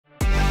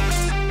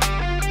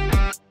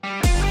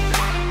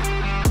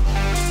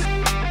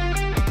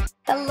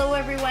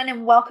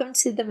and welcome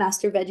to the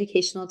Master of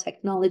Educational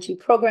Technology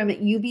program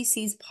at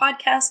UBC's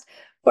podcast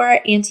for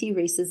our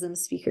Anti-Racism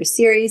Speaker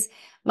Series.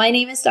 My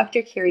name is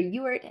Dr. Carrie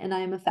Ewart, and I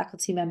am a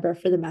faculty member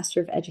for the Master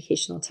of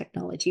Educational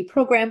Technology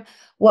program,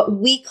 what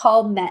we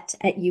call MET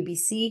at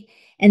UBC,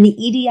 and the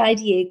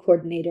EDIDA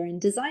coordinator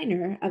and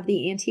designer of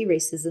the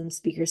Anti-Racism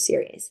Speaker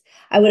Series.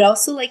 I would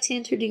also like to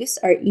introduce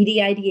our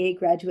EDIDA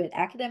graduate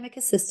academic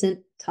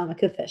assistant,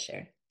 Tamika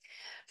Fisher.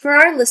 For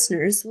our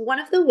listeners, one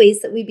of the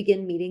ways that we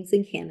begin meetings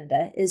in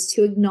Canada is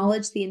to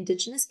acknowledge the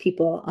Indigenous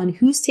people on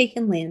whose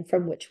taken land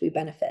from which we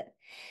benefit.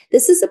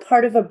 This is a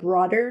part of a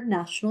broader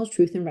national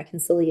truth and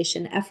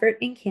reconciliation effort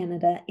in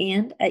Canada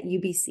and at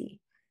UBC.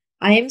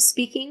 I am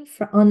speaking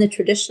on the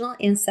traditional,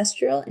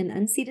 ancestral, and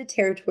unceded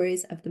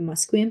territories of the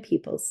Musqueam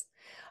peoples.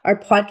 Our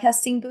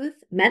podcasting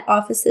booth, Met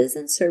offices,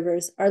 and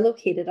servers are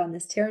located on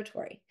this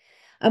territory.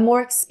 A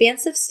more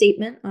expansive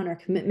statement on our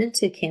commitment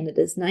to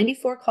Canada's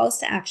 94 calls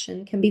to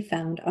action can be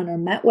found on our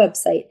Met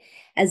website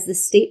as the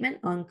Statement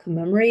on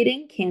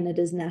Commemorating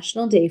Canada's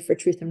National Day for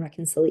Truth and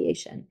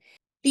Reconciliation.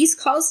 These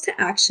calls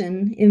to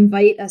action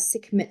invite us to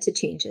commit to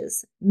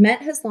changes.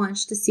 Met has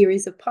launched a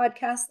series of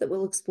podcasts that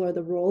will explore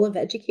the role of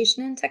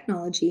education and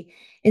technology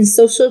in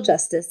social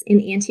justice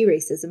and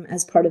anti-racism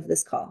as part of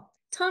this call.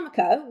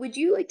 Tamika, would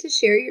you like to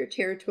share your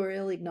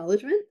territorial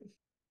acknowledgement?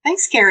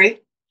 Thanks,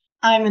 Carrie.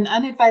 I'm an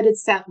uninvited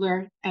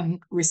settler and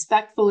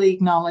respectfully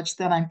acknowledge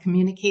that I'm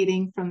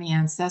communicating from the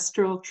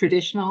ancestral,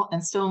 traditional,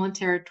 and stolen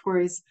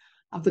territories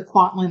of the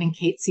Kwantlen and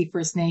Katzie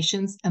First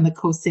Nations and the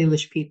Coast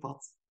Salish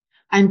peoples.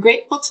 I'm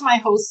grateful to my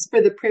hosts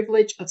for the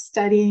privilege of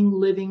studying,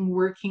 living,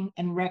 working,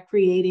 and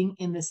recreating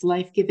in this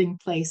life-giving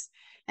place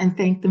and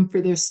thank them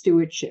for their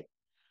stewardship.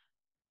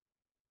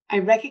 I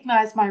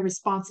recognize my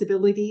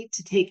responsibility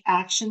to take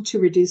action to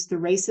reduce the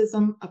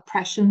racism,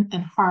 oppression,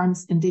 and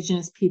harms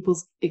Indigenous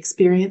peoples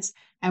experience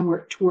and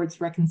work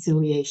towards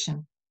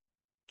reconciliation.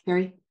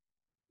 Carrie?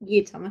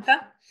 You, Tamika.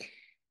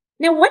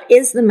 Now, what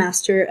is the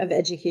Master of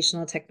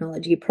Educational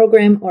Technology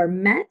program, or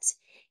MET?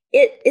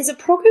 It is a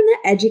program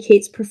that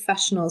educates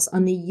professionals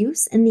on the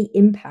use and the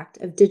impact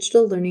of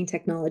digital learning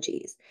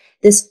technologies.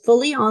 This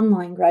fully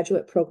online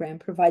graduate program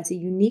provides a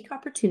unique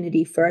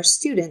opportunity for our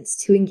students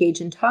to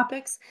engage in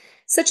topics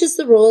such as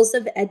the roles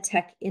of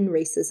EdTech in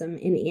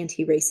racism and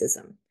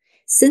anti-racism.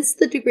 Since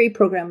the degree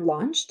program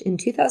launched in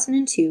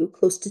 2002,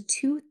 close to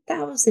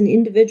 2,000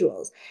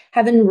 individuals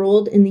have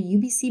enrolled in the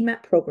UBC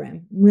MET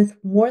program, with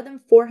more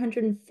than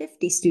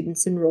 450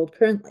 students enrolled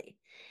currently.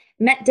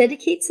 MET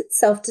dedicates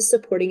itself to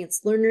supporting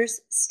its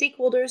learners,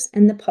 stakeholders,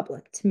 and the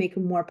public to make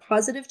a more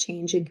positive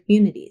change in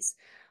communities.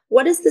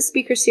 What is the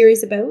speaker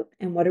series about,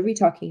 and what are we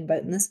talking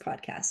about in this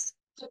podcast?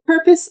 The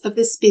purpose of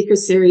this speaker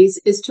series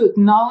is to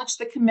acknowledge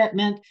the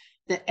commitment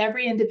that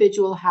every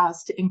individual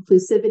has to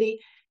inclusivity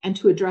and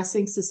to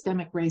addressing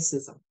systemic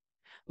racism.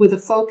 With a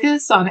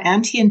focus on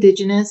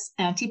anti-Indigenous,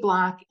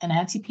 anti-Black, and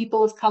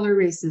anti-people of color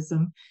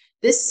racism,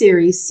 this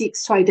series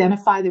seeks to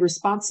identify the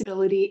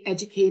responsibility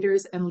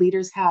educators and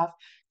leaders have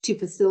to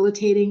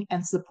facilitating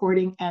and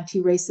supporting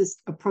anti-racist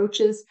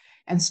approaches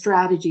and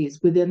strategies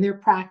within their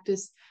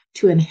practice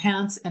to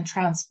enhance and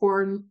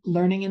transform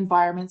learning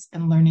environments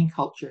and learning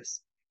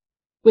cultures.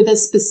 With a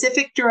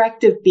specific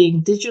directive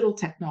being digital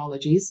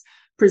technologies,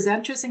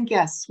 presenters and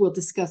guests will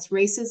discuss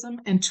racism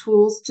and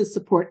tools to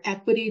support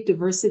equity,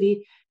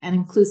 diversity, and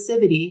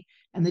inclusivity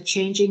and the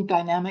changing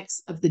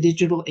dynamics of the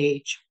digital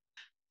age.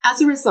 As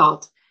a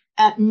result,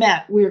 at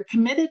MET, we are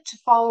committed to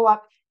follow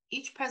up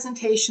each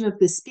presentation of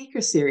this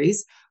speaker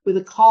series with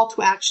a call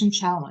to action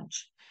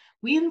challenge.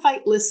 We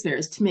invite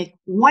listeners to make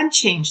one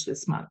change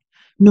this month,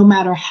 no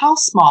matter how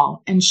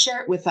small, and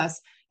share it with us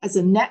as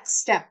a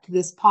next step to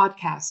this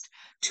podcast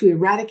to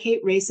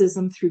eradicate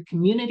racism through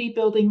community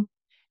building,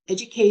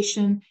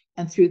 education,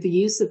 and through the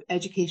use of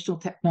educational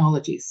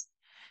technologies.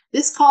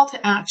 This call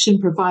to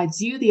action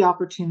provides you the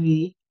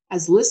opportunity,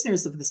 as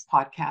listeners of this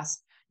podcast,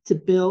 to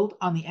build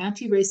on the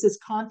anti-racist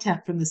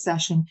content from the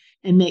session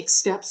and make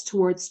steps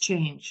towards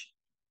change.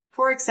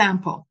 For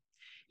example,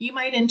 you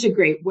might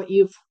integrate what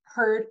you've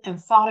heard and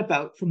thought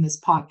about from this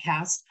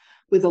podcast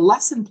with a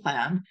lesson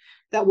plan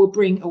that will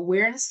bring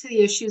awareness to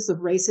the issues of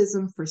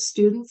racism for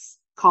students,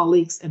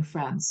 colleagues, and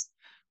friends.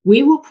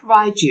 We will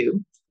provide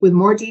you with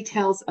more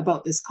details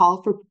about this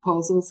call for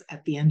proposals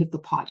at the end of the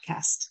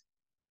podcast.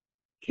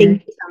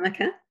 Thank you,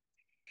 Tamika.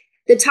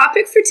 The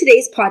topic for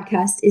today's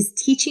podcast is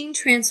Teaching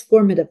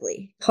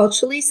Transformatively,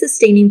 Culturally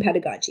Sustaining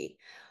Pedagogy.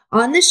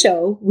 On the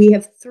show, we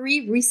have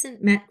three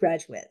recent MET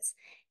graduates,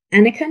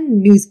 Annika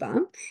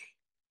Nussbaum,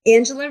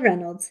 Angela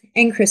Reynolds,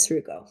 and Chris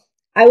Rugo.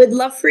 I would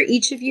love for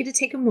each of you to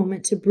take a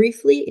moment to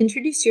briefly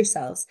introduce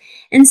yourselves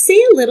and say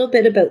a little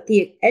bit about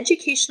the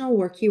educational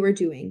work you are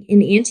doing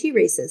in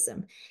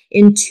anti-racism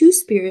in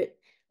two-spirit,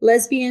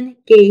 lesbian,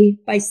 gay,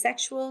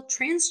 bisexual,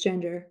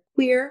 transgender,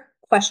 queer,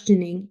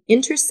 questioning,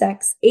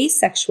 intersex,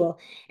 asexual,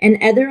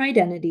 and other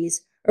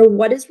identities, or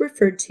what is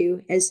referred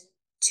to as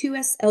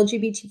 2S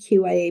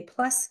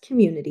LGBTQIA+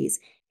 communities,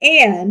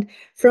 and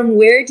from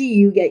where do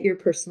you get your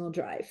personal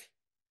drive?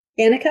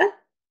 Annika?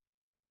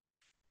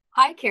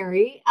 Hi,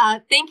 Carrie.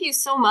 Thank you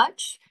so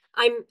much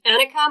I'm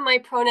Annika. My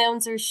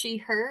pronouns are she,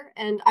 her,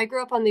 and I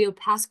grew up on the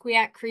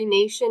Opaskwayak Cree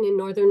Nation in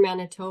northern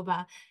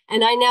Manitoba.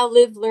 And I now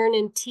live, learn,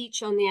 and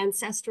teach on the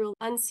ancestral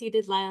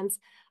unceded lands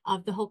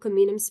of the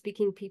Hulkaminam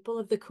speaking people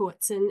of the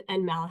Coetsin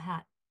and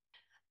Malahat.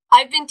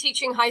 I've been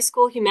teaching high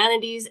school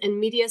humanities and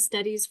media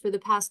studies for the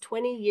past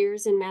 20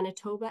 years in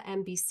Manitoba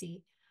and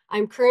BC.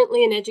 I'm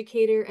currently an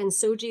educator and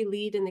SOGI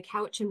lead in the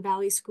Cowichan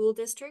Valley School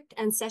District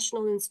and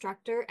sessional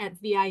instructor at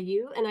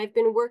VIU, and I've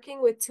been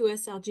working with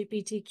 2S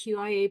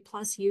LGBTQIA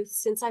plus youth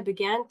since I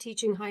began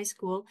teaching high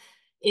school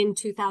in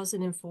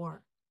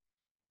 2004.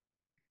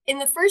 In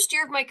the first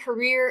year of my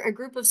career, a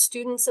group of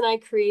students and I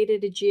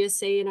created a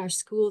GSA in our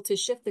school to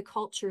shift the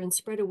culture and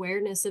spread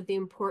awareness of the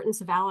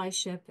importance of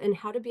allyship and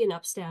how to be an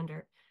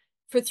upstander.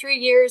 For 3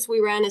 years, we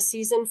ran a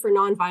Season for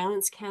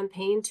Nonviolence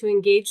campaign to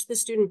engage the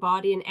student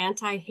body in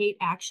anti-hate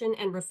action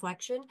and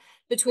reflection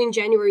between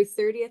January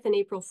 30th and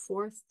April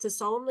 4th to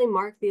solemnly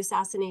mark the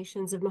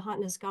assassinations of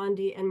Mahatma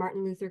Gandhi and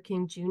Martin Luther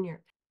King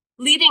Jr.,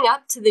 leading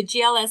up to the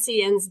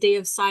GLSEN's Day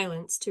of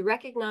Silence to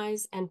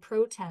recognize and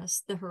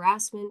protest the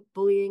harassment,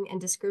 bullying,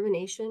 and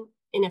discrimination,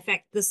 in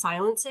effect, the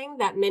silencing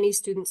that many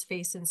students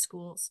face in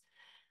schools.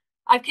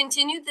 I've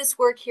continued this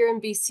work here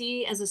in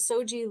BC as a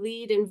SOGI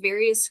lead in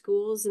various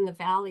schools in the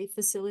Valley,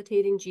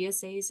 facilitating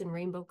GSAs and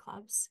rainbow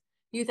clubs.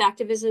 Youth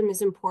activism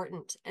is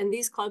important, and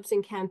these clubs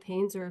and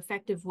campaigns are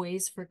effective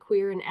ways for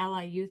queer and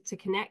ally youth to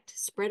connect,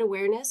 spread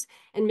awareness,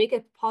 and make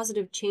a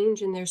positive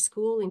change in their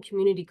school and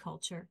community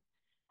culture.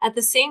 At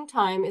the same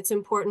time, it's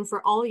important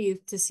for all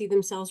youth to see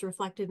themselves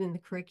reflected in the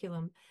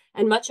curriculum,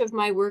 and much of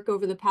my work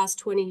over the past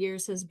 20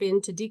 years has been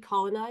to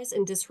decolonize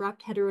and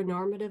disrupt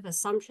heteronormative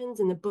assumptions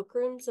in the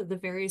bookrams of the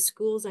various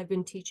schools I've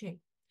been teaching.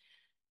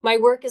 My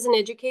work as an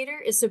educator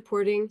is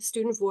supporting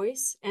student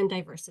voice and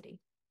diversity.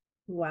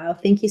 Wow,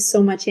 thank you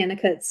so much,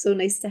 Annika. It's so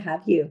nice to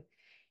have you.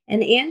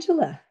 And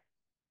Angela.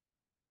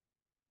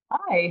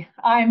 Hi,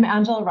 I'm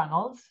Angela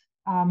Reynolds.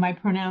 My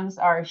pronouns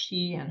are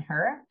she and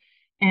her,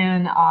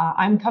 and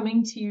I'm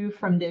coming to you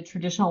from the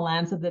traditional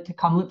lands of the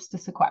Tecumloops to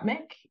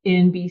Secwepemc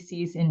in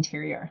BC's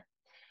interior.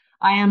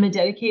 I am a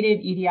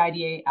dedicated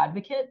EDIDA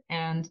advocate,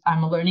 and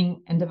I'm a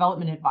learning and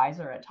development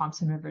advisor at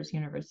Thompson Rivers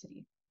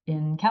University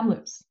in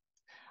Kamloops.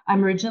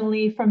 I'm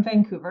originally from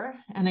Vancouver,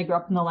 and I grew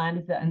up in the land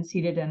of the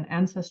unceded and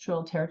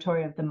ancestral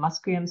territory of the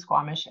Musqueam,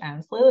 Squamish,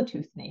 and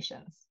Tsleil-Waututh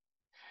nations.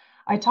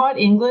 I taught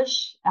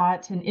English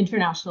at an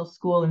international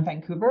school in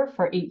Vancouver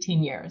for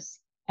 18 years,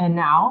 and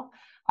now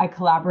I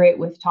collaborate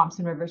with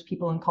Thompson Rivers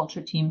People and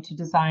Culture team to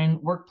design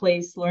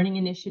workplace learning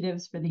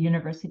initiatives for the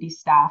university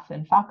staff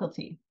and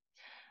faculty.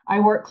 I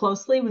work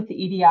closely with the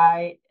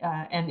EDI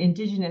and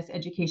Indigenous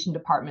education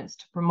departments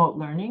to promote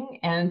learning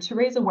and to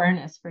raise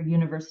awareness for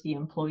university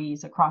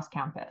employees across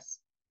campus.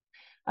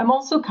 I'm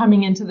also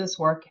coming into this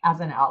work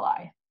as an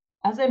ally.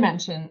 As I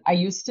mentioned, I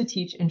used to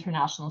teach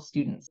international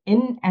students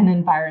in an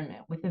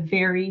environment with a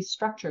very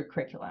structured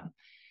curriculum.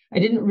 I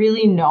didn't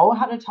really know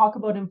how to talk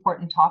about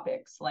important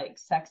topics like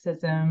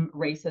sexism,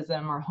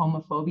 racism, or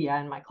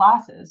homophobia in my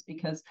classes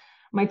because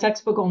my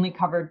textbook only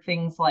covered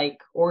things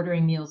like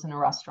ordering meals in a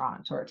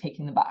restaurant or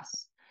taking the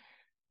bus.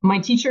 My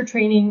teacher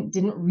training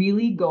didn't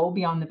really go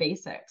beyond the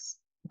basics.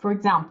 For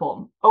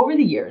example, over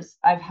the years,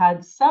 I've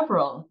had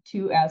several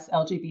 2S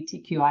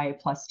LGBTQIA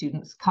plus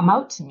students come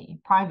out to me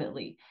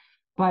privately,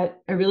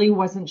 but I really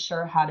wasn't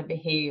sure how to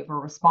behave or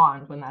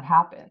respond when that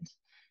happened.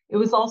 It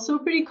was also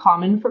pretty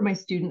common for my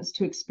students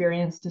to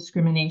experience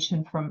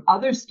discrimination from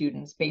other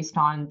students based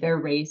on their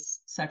race,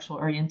 sexual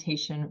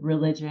orientation,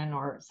 religion,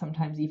 or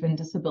sometimes even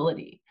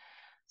disability.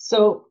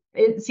 So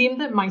it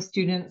seemed that my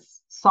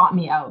students sought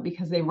me out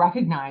because they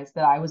recognized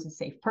that I was a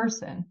safe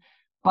person,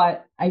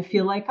 but I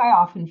feel like I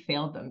often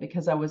failed them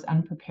because I was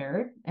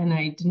unprepared and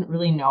I didn't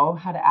really know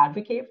how to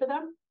advocate for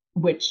them,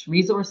 which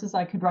resources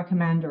I could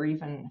recommend, or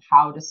even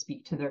how to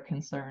speak to their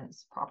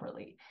concerns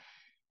properly.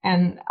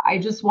 And I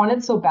just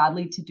wanted so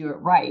badly to do it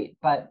right,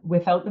 but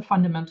without the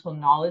fundamental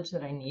knowledge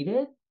that I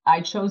needed, I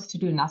chose to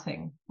do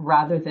nothing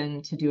rather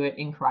than to do it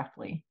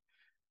incorrectly.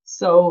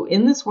 So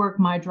in this work,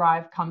 my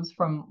drive comes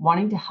from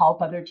wanting to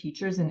help other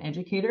teachers and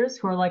educators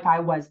who are like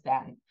I was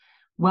then,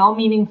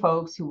 well-meaning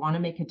folks who want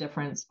to make a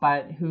difference,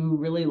 but who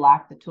really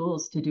lack the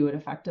tools to do it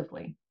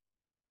effectively.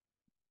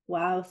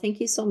 Wow,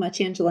 thank you so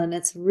much, Angela. And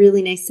it's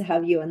really nice to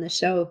have you on the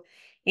show.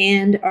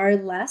 And our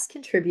last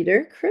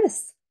contributor,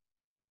 Chris.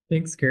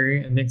 Thanks,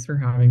 Carrie, and thanks for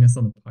having us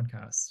on the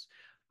podcast.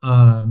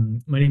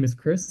 My name is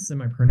Chris, and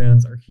my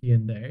pronouns are he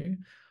and they.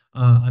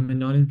 I'm a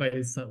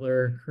non-invited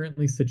settler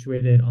currently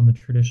situated on the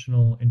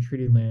traditional and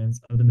treaty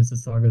lands of the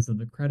Mississaugas of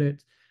the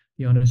Credit,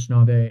 the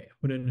Anishinaabe,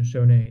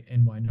 Haudenosaunee,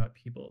 and Wyandot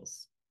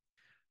peoples.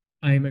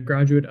 I am a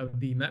graduate of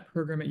the MET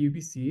program at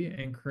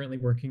UBC and currently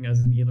working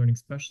as an e-learning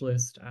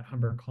specialist at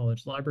Humber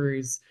College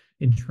Libraries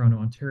in Toronto,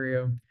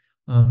 Ontario.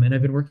 And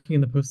I've been working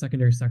in the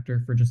post-secondary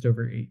sector for just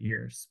over 8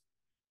 years.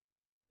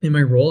 In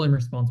my role, I'm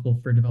responsible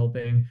for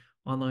developing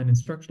online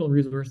instructional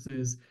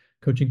resources,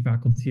 coaching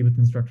faculty with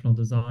instructional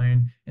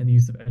design and the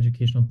use of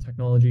educational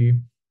technology,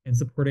 and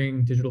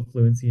supporting digital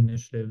fluency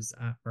initiatives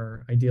at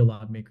our Ideal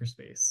Lab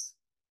makerspace.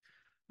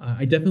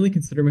 I definitely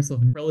consider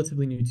myself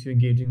relatively new to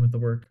engaging with the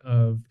work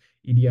of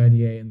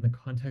EDIDA in the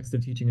context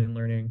of teaching and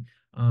learning,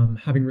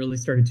 having really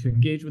started to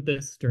engage with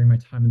this during my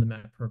time in the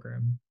MET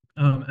program.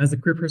 As a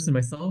queer person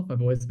myself,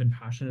 I've always been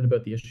passionate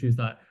about the issues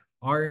that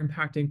are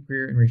impacting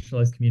queer and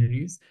racialized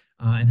communities,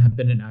 and have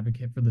been an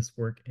advocate for this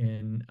work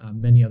in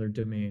many other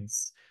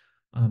domains.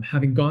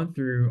 Having gone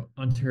through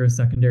Ontario's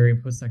secondary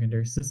and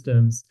post-secondary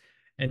systems,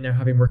 and now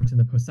having worked in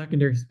the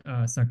post-secondary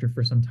sector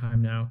for some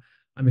time now,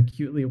 I'm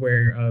acutely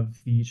aware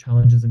of the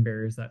challenges and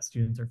barriers that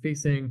students are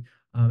facing,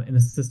 and the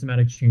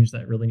systematic change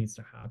that really needs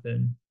to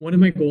happen. One of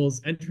my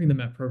goals entering the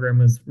MET program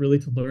was really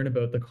to learn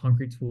about the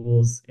concrete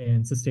tools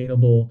and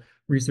sustainable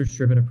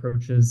research-driven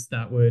approaches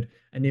that would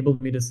enable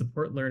me to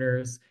support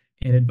learners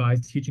and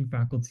advise teaching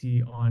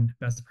faculty on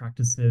best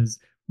practices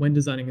when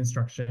designing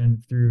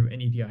instruction through an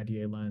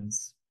EDIDA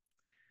lens.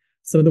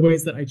 Some of the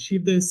ways that I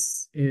achieve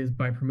this is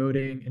by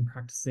promoting and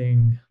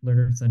practicing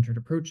learner-centered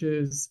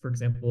approaches, for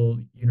example,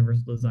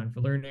 universal design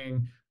for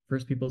learning,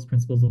 first people's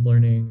principles of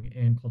learning,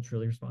 and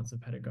culturally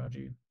responsive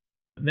pedagogy.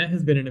 And that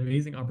has been an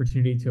amazing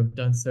opportunity to have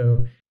done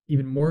so.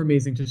 Even more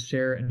amazing to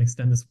share and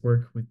extend this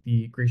work with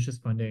the gracious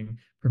funding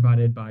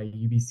provided by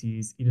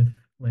UBC's Edith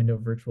Lando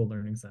Virtual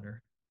Learning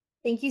Center.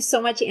 Thank you so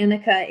much,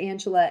 Annika,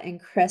 Angela,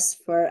 and Chris,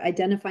 for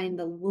identifying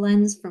the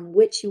lens from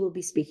which you will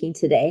be speaking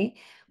today.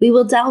 We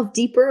will delve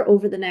deeper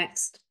over the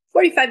next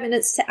 45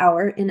 minutes to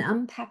hour and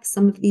unpack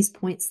some of these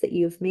points that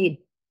you have made.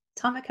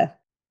 Tamika.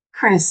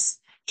 Chris,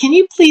 can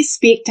you please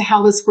speak to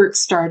how this work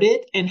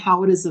started and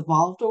how it has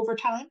evolved over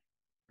time?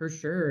 For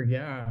sure,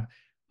 yeah.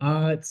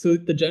 So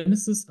the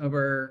genesis of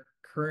our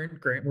current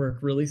grant work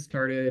really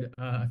started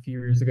a few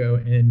years ago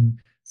in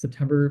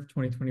September of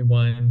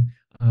 2021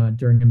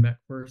 during a MET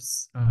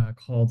course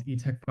called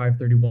ETech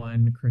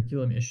 531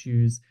 Curriculum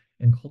Issues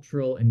and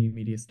Cultural and New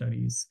Media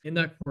Studies. In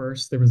that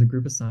course, there was a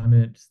group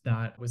assignment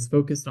that was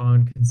focused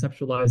on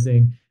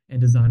conceptualizing and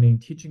designing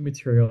teaching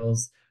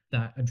materials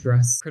that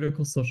address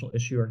critical social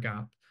issue or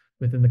gap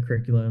within the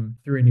curriculum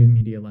through a new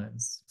media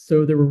lens.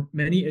 So there were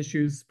many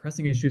issues,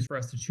 pressing issues for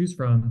us to choose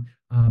from,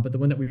 but the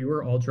one that we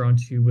were all drawn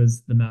to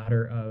was the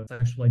matter of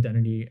sexual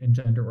identity and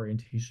gender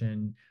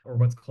orientation, or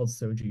what's called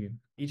SOGI.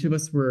 Each of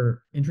us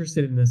were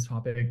interested in this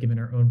topic given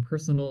our own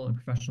personal and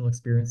professional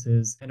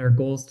experiences and our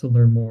goals to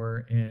learn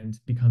more and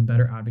become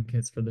better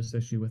advocates for this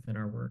issue within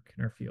our work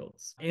and our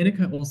fields.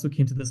 Annika also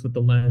came to this with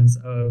the lens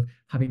of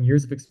having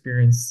years of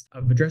experience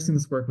of addressing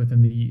this work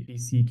within the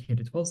BC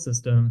K-12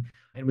 system,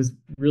 and was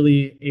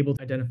really able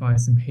to identify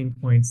some pain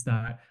points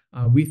that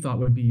we thought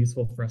would be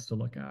useful for us to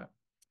look at.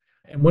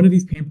 And one of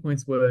these pain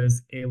points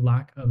was a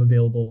lack of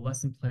available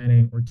lesson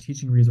planning or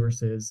teaching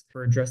resources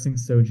for addressing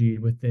SOGI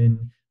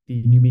within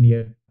the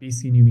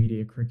BC New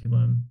Media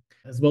curriculum,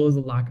 as well as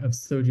a lack of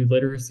SOGI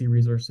literacy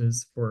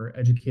resources for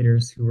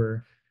educators who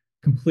were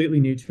completely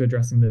new to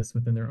addressing this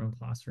within their own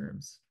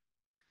classrooms.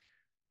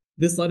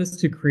 This led us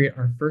to create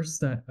our first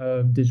set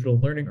of digital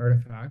learning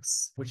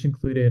artifacts, which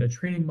included a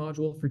training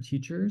module for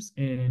teachers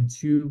and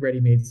 2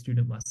 ready-made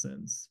student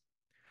lessons.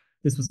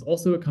 This was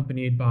also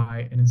accompanied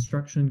by an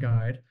instruction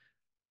guide,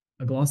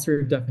 a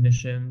glossary of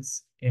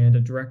definitions, and a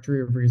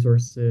directory of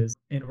resources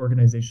and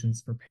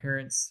organizations for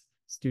parents,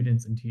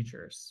 students, and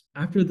teachers.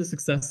 After the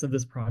success of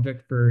this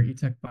project for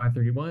ETech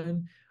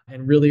 531,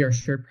 and really our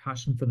shared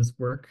passion for this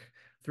work,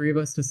 3 of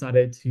us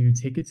decided to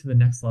take it to the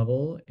next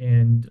level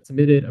and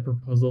submitted a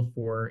proposal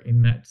for a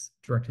MET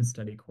directed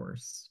study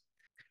course.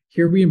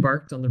 Here we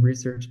embarked on the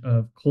research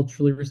of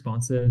culturally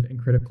responsive and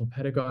critical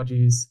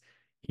pedagogies,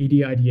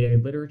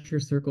 EDIDA literature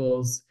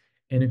circles,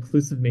 and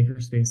inclusive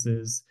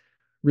makerspaces,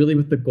 really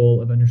with the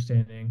goal of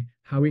understanding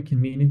how we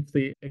can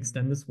meaningfully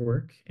extend this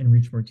work and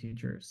reach more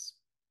teachers.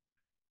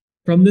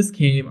 From this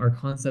came our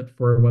concept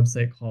for a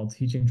website called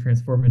Teaching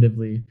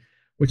Transformatively,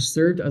 which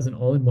served as an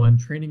all-in-one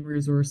training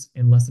resource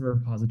and lesson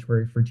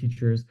repository for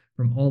teachers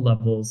from all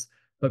levels,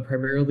 but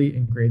primarily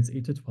in grades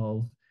 8 to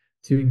 12,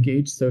 to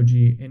engage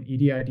SOGI and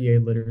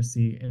EDIDA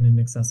literacy in an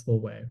accessible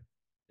way.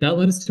 That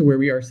led us to where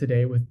we are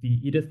today with the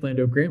Edith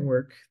Lando grant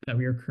work that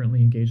we are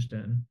currently engaged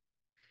in.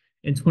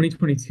 In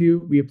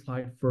 2022, we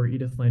applied for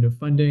Edith Lando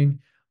funding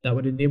that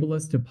would enable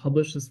us to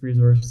publish this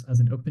resource as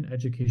an open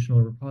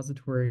educational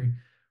repository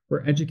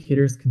where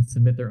educators can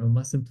submit their own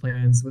lesson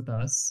plans with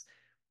us,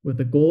 with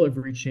the goal of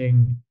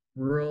reaching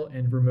rural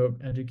and remote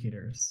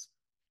educators.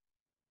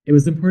 It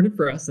was important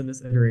for us in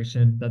this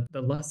iteration that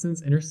the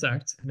lessons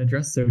intersect and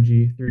address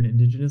SOGI through an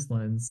Indigenous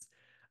lens,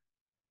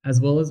 as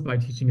well as by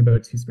teaching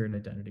about Two-Spirit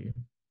identity.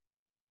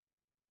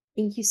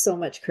 Thank you so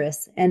much,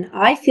 Chris. And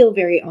I feel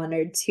very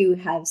honored to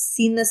have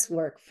seen this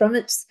work from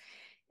its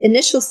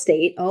initial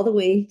state all the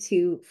way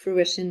to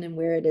fruition and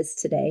where it is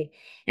today.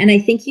 And I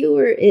think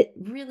it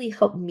really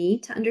helped me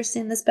to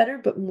understand this better,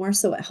 but more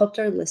so it helped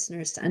our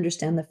listeners to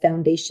understand the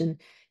foundation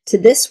to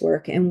this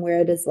work and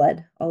where it has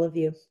led all of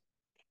you.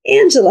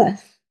 Angela,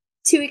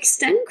 to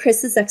extend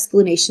Chris's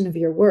explanation of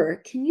your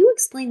work, can you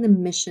explain the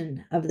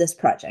mission of this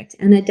project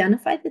and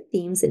identify the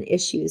themes and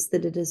issues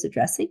that it is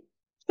addressing?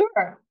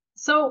 Sure.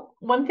 So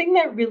one thing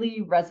that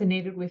really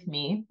resonated with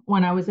me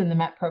when I was in the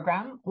MET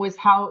program was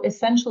how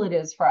essential it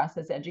is for us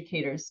as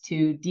educators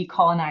to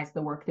decolonize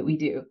the work that we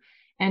do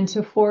and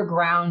to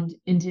foreground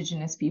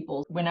Indigenous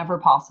peoples whenever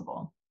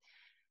possible.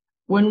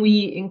 When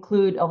we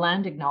include a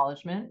land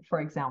acknowledgement,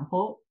 for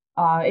example,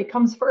 it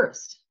comes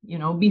first,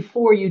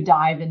 before you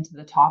dive into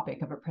the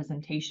topic of a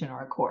presentation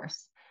or a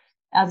course.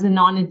 As a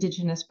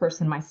non-Indigenous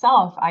person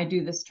myself, I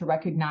do this to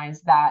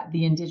recognize that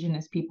the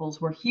Indigenous peoples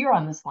were here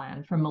on this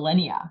land for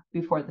millennia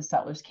before the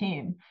settlers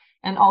came,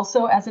 and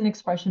also as an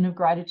expression of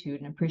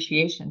gratitude and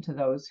appreciation to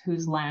those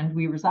whose land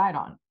we reside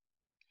on.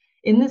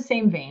 In the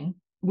same vein,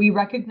 we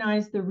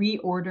recognize the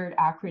reordered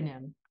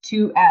acronym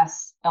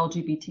 2S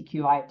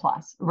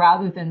LGBTQI+,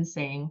 rather than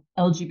saying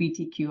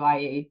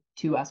LGBTQIA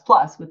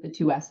 2S+ with the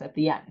 2S at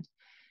the end.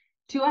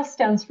 2S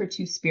stands for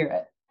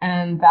Two-Spirit,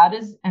 and that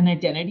is an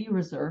identity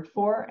reserved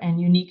for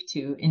and unique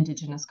to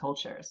Indigenous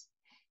cultures.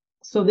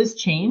 So this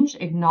change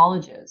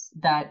acknowledges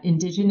that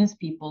Indigenous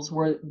peoples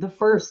were the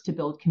first to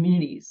build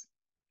communities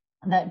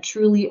that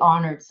truly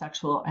honored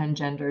sexual and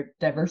gender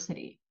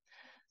diversity.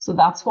 So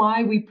that's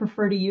why we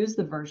prefer to use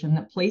the version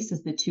that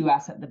places the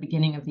 2S at the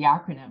beginning of the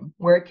acronym,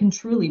 where it can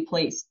truly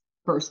place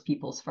First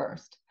Peoples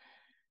first.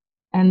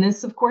 And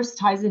this, of course,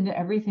 ties into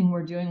everything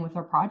we're doing with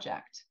our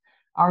project.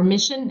 Our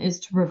mission is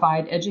to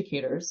provide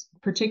educators,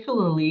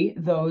 particularly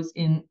those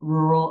in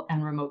rural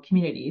and remote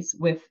communities,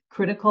 with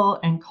critical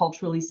and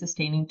culturally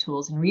sustaining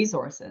tools and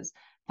resources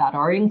that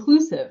are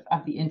inclusive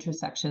of the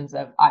intersections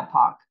of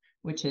IPOC,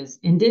 which is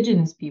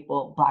Indigenous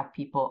people, Black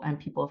people, and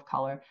people of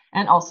color,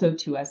 and also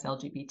 2S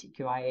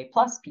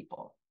LGBTQIA+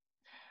 people.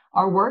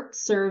 Our work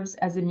serves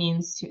as a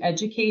means to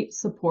educate,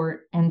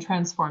 support, and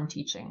transform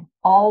teaching,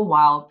 all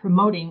while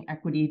promoting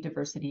equity,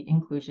 diversity,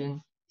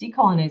 inclusion,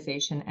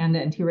 decolonization, and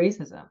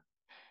anti-racism.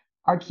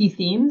 Our key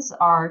themes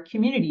are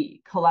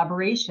community,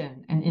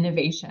 collaboration, and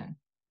innovation.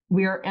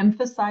 We are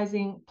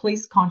emphasizing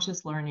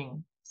place-conscious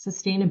learning,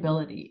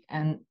 sustainability,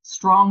 and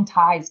strong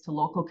ties to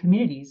local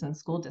communities and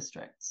school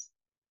districts.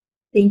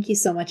 Thank you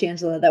so much,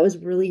 Angela. That was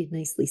really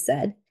nicely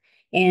said.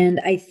 And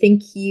I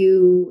think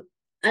you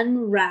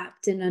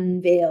unwrapped and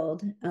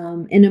unveiled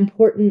an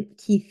important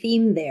key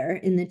theme there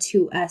in the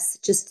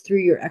 2S just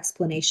through your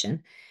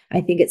explanation.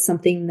 I think it's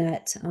something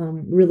that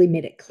really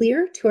made it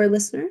clear to our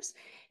listeners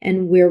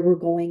and where we're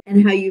going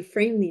and how you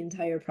frame the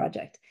entire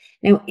project.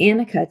 Now,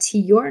 Annika, to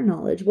your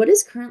knowledge, what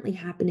is currently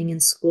happening in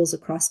schools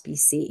across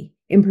BC,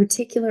 in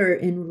particular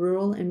in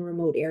rural and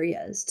remote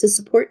areas, to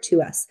support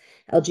 2S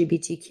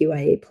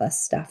LGBTQIA+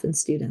 staff and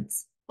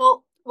students?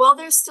 Well, while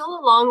there's still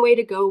a long way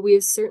to go, we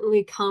have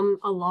certainly come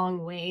a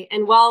long way.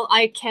 And while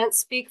I can't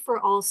speak for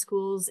all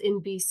schools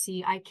in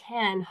BC, I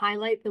can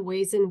highlight the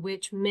ways in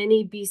which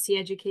many BC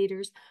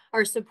educators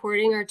are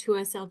supporting our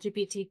 2S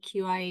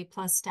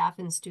LGBTQIA+ staff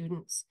and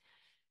students.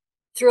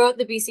 Throughout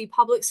the BC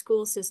public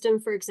school system,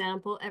 for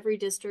example, every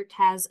district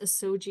has a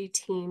SOGI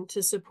team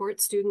to support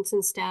students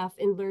and staff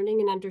in learning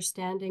and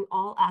understanding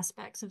all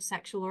aspects of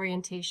sexual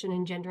orientation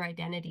and gender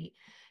identity.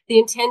 The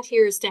intent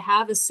here is to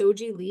have a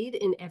SOGI lead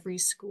in every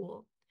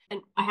school. And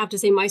I have to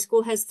say, my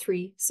school has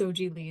 3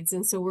 SOGI leads,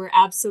 and so we're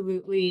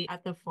absolutely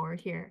at the fore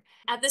here.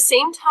 At the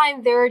same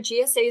time, there are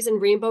GSAs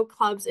and rainbow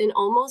clubs in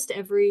almost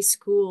every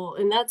school,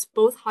 and that's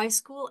both high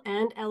school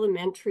and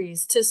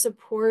elementaries, to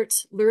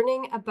support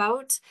learning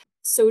about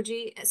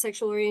SOGI,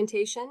 sexual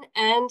orientation,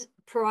 and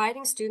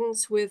providing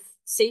students with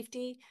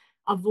safety,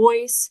 a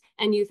voice,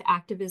 and youth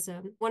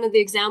activism. One of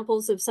the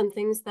examples of some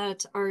things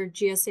that our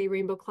GSA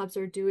Rainbow Clubs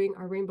are doing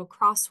are rainbow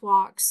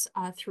crosswalks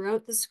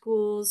throughout the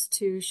schools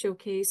to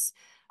showcase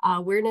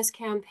awareness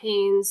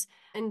campaigns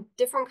and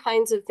different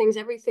kinds of things,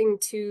 everything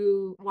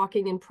to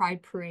walking in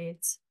pride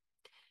parades.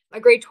 A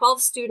grade 12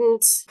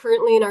 student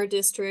currently in our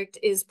district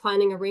is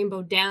planning a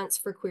rainbow dance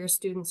for queer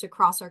students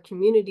across our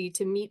community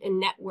to meet and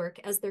network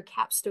as their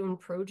capstone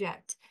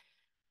project.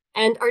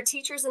 And our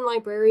teachers and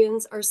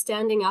librarians are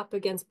standing up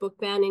against book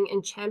banning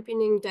and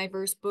championing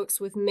diverse books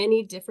with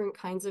many different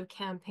kinds of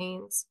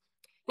campaigns.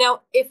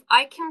 Now, if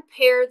I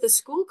compare the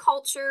school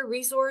culture,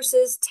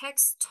 resources,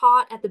 texts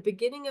taught at the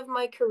beginning of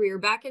my career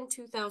back in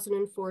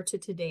 2004 to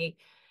today,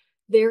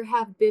 there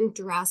have been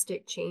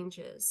drastic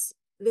changes.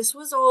 This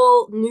was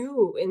all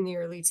new in the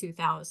early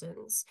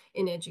 2000s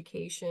in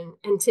education.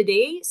 And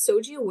today,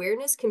 SOGI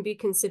awareness can be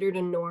considered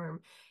a norm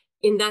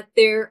in that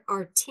there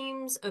are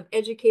teams of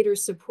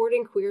educators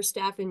supporting queer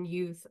staff and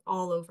youth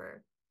all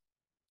over.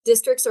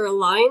 Districts are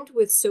aligned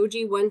with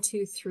SOGI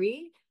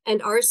 123, and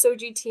our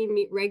SOGI team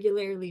meet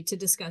regularly to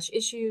discuss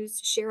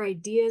issues, share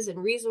ideas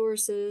and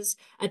resources,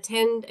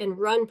 attend and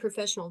run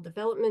professional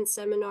development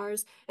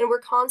seminars, and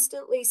we're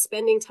constantly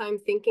spending time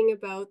thinking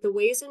about the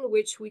ways in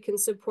which we can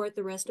support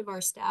the rest of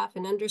our staff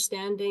in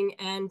understanding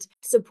and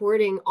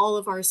supporting all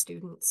of our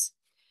students.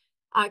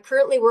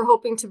 Currently, we're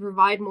hoping to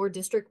provide more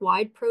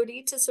district-wide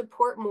Pro-D to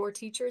support more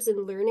teachers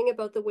in learning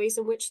about the ways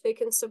in which they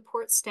can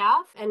support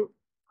staff and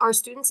our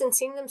students in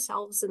seeing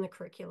themselves in the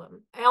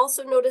curriculum. I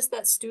also noticed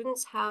that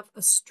students have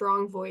a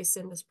strong voice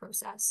in this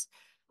process.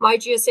 My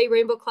GSA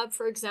Rainbow Club,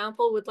 for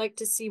example, would like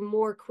to see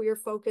more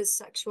queer-focused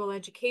sexual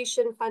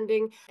education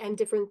funding and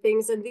different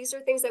things. And these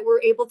are things that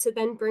we're able to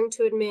then bring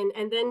to admin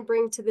and then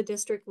bring to the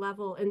district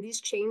level. And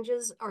these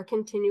changes are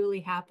continually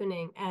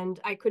happening. And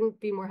I couldn't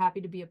be more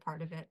happy to be a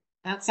part of it.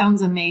 That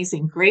sounds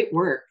amazing. Great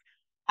work.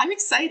 I'm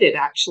excited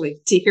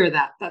actually to hear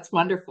that. That's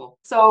wonderful.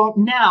 So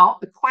now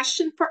a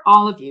question for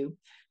all of you.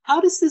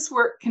 How does this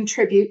work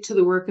contribute to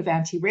the work of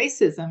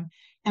anti-racism?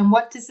 And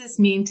what does this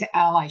mean to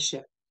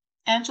allyship?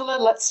 Angela,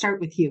 let's start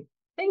with you.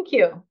 Thank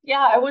you.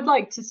 Yeah, I would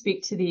like to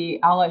speak to the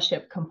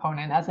allyship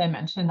component. As I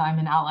mentioned, I'm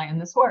an ally in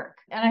this work.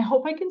 And I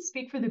hope I can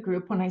speak for the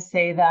group when I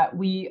say that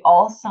we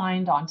all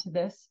signed onto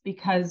this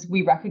because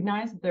we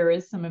recognize that there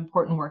is some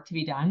important work to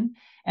be done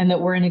and that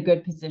we're in a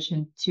good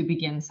position to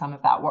begin some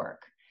of that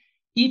work.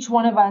 Each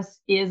one of us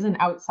is an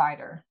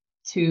outsider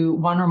to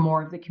one or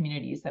more of the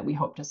communities that we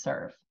hope to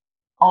serve.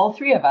 All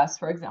three of us,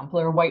 for example,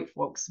 are white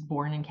folks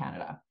born in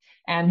Canada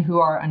and who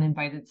are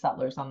uninvited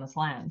settlers on this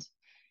land.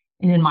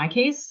 And in my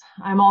case,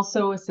 I'm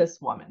also a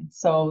cis woman.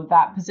 So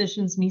that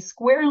positions me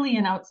squarely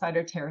in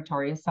outsider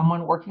territory as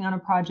someone working on a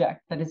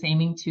project that is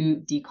aiming to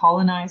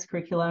decolonize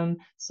curriculum,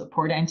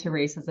 support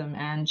anti-racism,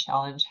 and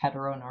challenge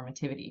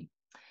heteronormativity.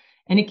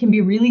 And it can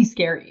be really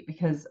scary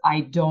because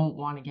I don't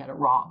want to get it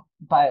wrong.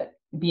 But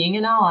being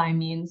an ally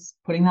means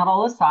putting that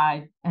all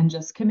aside and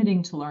just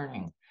committing to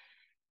learning.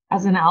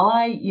 As an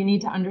ally, you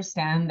need to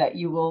understand that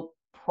you will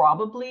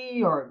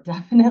probably or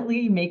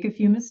definitely make a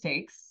few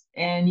mistakes.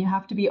 And you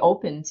have to be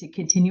open to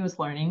continuous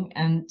learning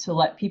and to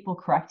let people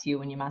correct you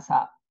when you mess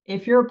up.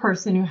 If you're a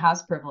person who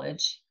has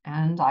privilege,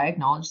 and I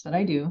acknowledge that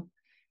I do,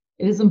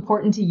 it is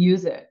important to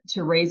use it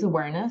to raise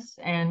awareness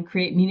and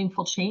create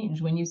meaningful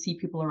change when you see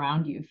people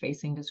around you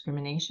facing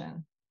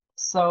discrimination.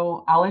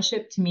 So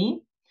allyship to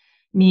me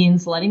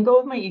means letting go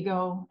of my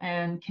ego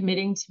and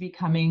committing to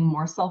becoming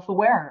more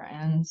self-aware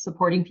and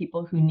supporting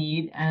people who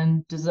need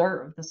and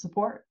deserve the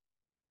support.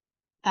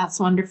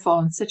 That's wonderful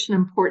and such an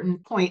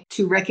important point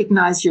to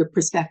recognize your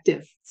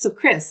perspective. So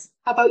Chris,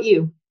 how about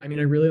you? I mean,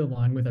 I really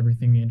align with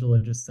everything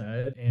Angela just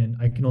said, and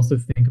I can also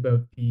think about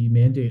the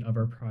mandate of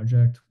our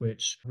project,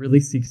 which really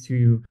seeks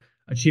to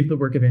achieve the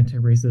work of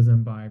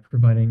anti-racism by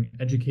providing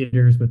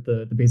educators with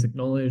the basic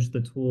knowledge, the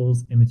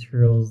tools, and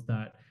materials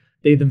that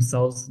they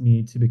themselves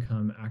need to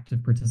become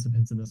active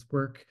participants in this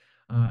work,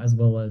 as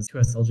well as to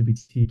us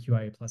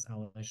LGBTQIA+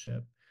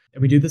 allyship.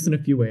 And we do this in a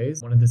few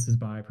ways. One of this is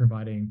by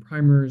providing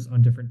primers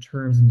on different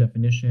terms and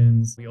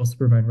definitions. We also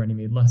provide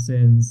ready-made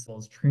lessons, as well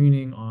as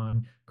training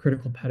on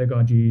critical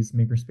pedagogies,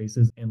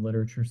 makerspaces, and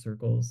literature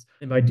circles.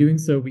 And by doing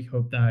so, we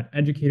hope that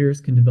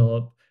educators can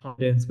develop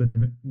confidence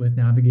with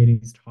navigating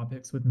these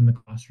topics within the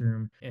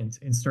classroom and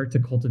start to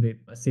cultivate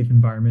a safe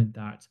environment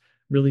that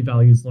really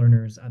values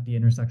learners at the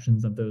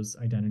intersections of those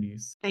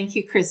identities. Thank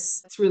you, Chris.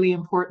 That's really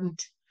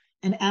important.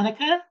 And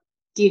Annika,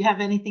 do you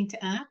have anything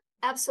to add?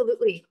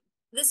 Absolutely.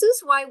 This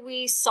is why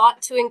we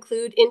sought to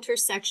include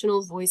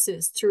intersectional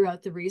voices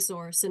throughout the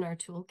resource in our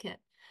toolkit.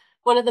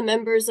 One of the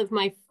members of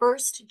my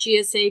first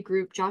GSA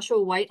group,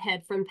 Joshua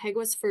Whitehead from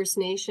Peguis First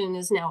Nation,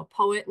 is now a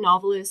poet,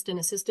 novelist, and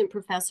assistant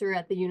professor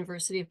at the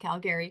University of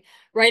Calgary,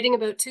 writing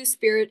about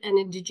Two-Spirit and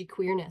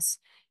Indigiqueerness.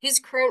 His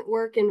current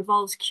work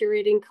involves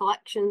curating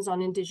collections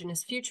on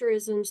Indigenous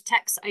futurisms,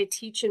 texts I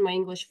teach in my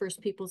English First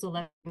Peoples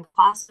 11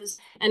 classes,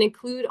 and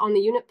include on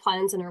the unit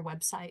plans on our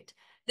website.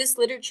 This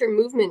literature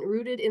movement,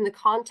 rooted in the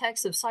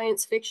context of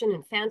science fiction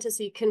and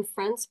fantasy,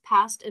 confronts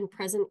past and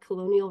present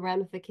colonial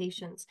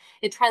ramifications.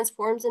 It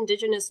transforms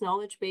Indigenous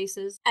knowledge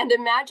bases and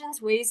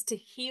imagines ways to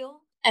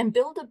heal and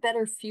build a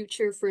better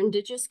future for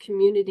Indigenous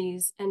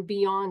communities and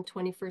beyond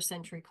 21st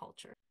century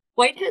culture.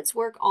 Whitehead's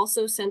work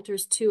also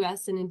centers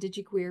 2S and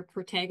Indigiqueer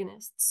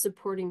protagonists,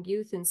 supporting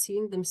youth in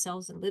seeing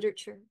themselves in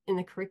literature, in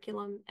the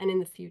curriculum, and in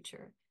the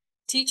future.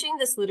 Teaching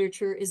this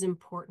literature is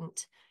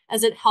important,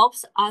 as it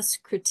helps us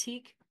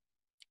critique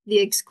the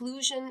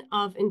exclusion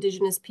of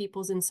Indigenous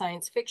peoples in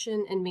science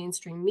fiction and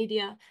mainstream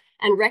media,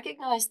 and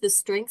recognize the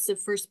strengths of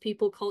First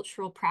People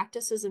cultural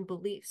practices and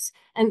beliefs,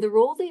 and the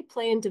role they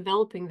play in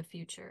developing the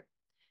future.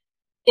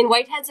 In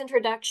Whitehead's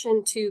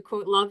introduction to,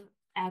 quote, Love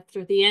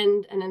After the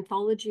End, an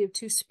anthology of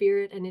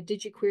Two-Spirit and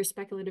Indigiqueer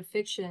speculative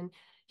fiction,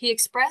 he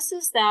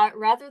expresses that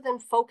rather than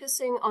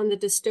focusing on the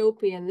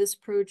dystopian, this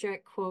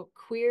project, quote,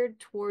 queered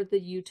toward the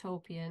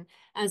utopian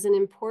as an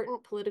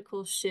important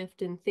political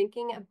shift in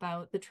thinking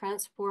about the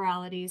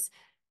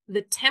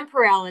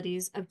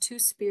temporalities of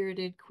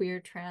two-spirited, queer,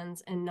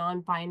 trans, and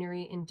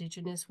non-binary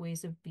Indigenous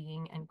ways of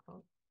being, end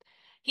quote.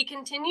 He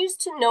continues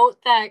to note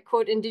that,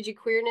 quote,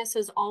 Indigiqueerness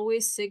has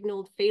always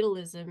signaled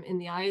fatalism in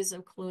the eyes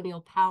of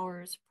colonial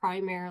powers,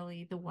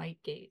 primarily the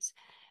white gaze,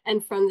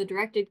 and from the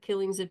directed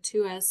killings of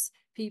 2S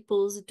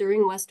peoples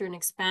during Western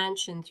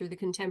expansion through the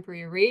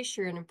contemporary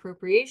erasure and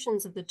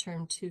appropriations of the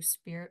term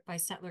Two-Spirit by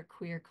settler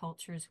queer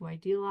cultures who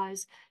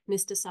idealize,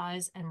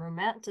 mysticize, and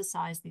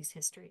romanticize these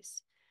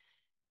histories.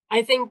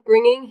 I think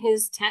bringing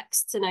his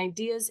texts and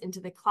ideas into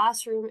the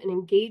classroom and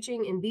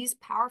engaging in these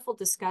powerful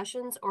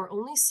discussions are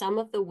only some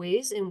of the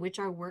ways in which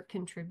our work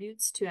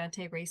contributes to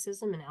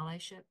anti-racism and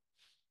allyship.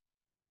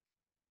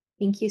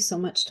 Thank you so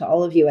much to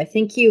all of you. I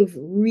think you've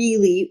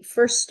really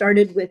first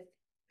started with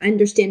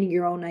understanding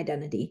your own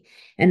identity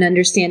and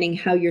understanding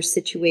how you're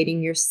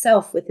situating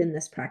yourself within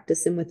this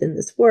practice and within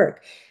this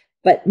work,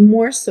 but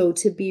more so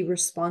to be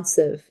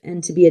responsive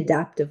and to be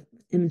adaptive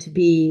and to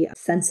be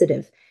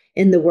sensitive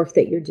in the work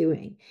that you're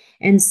doing.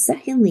 And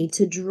secondly,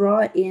 to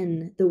draw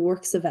in the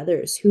works of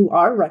others who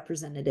are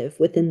representative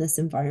within this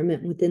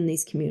environment, within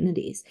these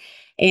communities.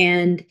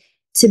 And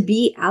to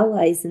be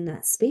allies in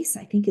that space,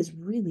 I think, is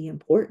really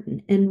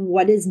important and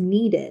what is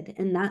needed.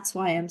 And that's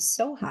why I'm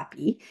so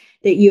happy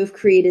that you have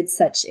created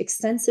such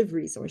extensive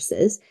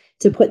resources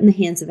to put in the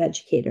hands of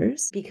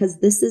educators,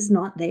 because this is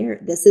not there.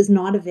 This is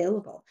not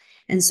available.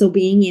 And so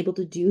being able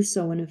to do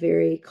so in a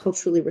very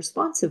culturally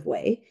responsive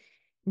way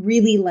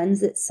really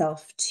lends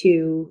itself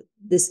to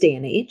this day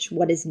and age,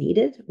 what is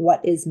needed, what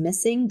is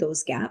missing,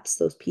 those gaps,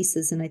 those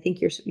pieces. And I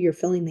think you're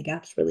filling the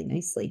gaps really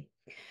nicely.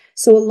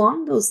 So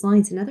along those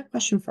lines, another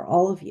question for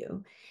all of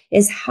you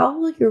is, how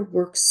will your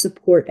work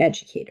support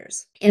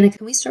educators? Anna,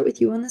 can we start with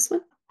you on this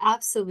one?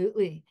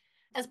 Absolutely.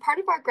 As part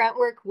of our grant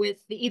work with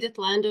the Edith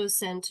Lando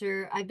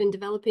Center, I've been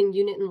developing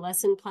unit and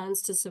lesson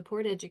plans to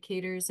support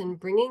educators in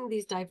bringing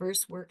these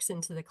diverse works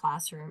into the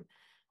classroom.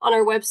 On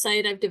our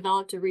website, I've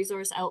developed a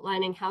resource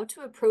outlining how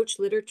to approach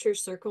literature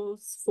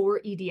circles for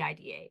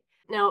EDIDA.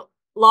 Now,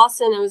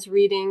 Lawson, I was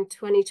reading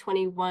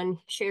 2021,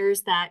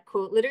 shares that,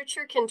 quote,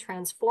 literature can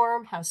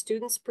transform how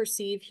students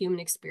perceive human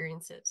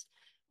experiences.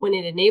 When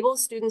it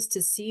enables students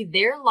to see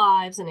their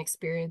lives and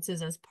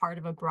experiences as part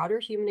of a broader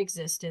human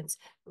existence,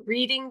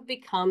 reading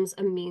becomes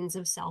a means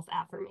of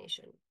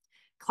self-affirmation.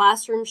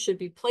 Classrooms should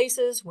be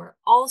places where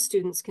all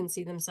students can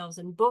see themselves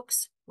in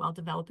books while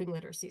developing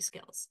literacy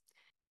skills.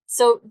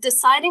 So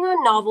deciding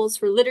on novels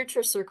for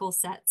literature circle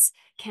sets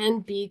can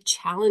be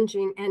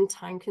challenging and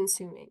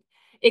time-consuming.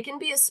 It can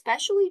be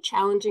especially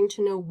challenging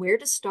to know where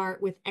to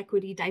start with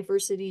equity,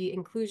 diversity,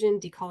 inclusion,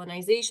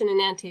 decolonization, and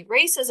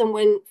anti-racism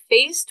when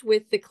faced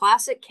with the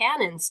classic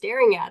canon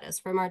staring at us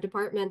from our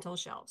departmental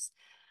shelves.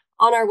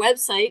 On our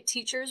website,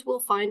 teachers will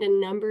find a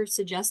number of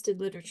suggested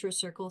literature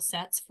circle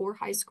sets for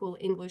high school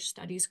English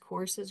studies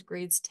courses,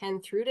 grades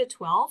 10 through to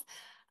 12,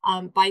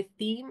 by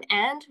theme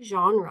and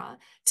genre,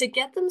 to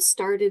get them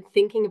started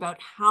thinking about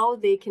how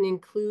they can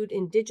include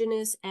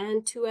Indigenous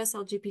and 2S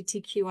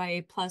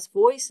LGBTQIA+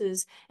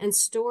 voices and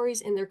stories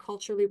in their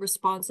culturally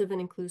responsive and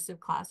inclusive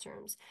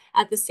classrooms.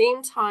 At the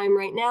same time,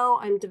 right now,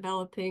 I'm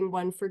developing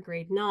one for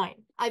grade 9.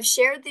 I've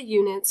shared the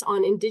units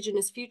on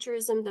Indigenous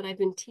futurism that I've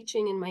been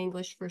teaching in my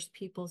English First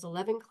Peoples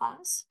 11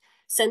 class.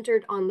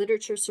 Centered on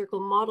literature circle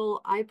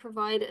model, I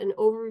provide an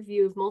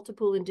overview of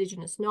multiple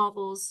Indigenous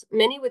novels,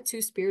 many with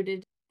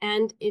two-spirited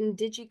and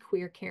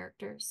indigiqueer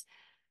characters.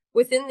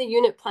 Within the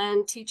unit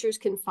plan, teachers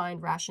can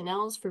find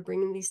rationales for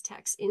bringing these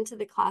texts into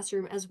the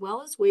classroom, as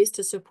well as ways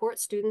to support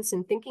students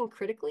in thinking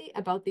critically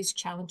about these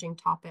challenging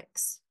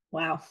topics.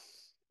 Wow,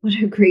 what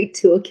a great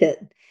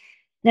toolkit.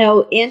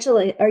 Now,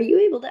 Angela, are you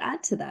able to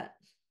add to that?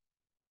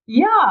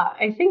 Yeah,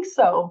 I think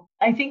so.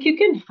 I think you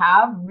can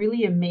have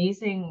really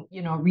amazing,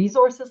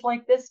 resources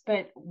like this,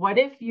 but what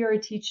if you're a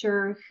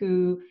teacher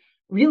who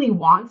really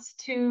wants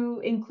to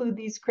include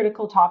these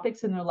critical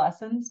topics in their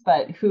lessons,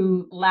 but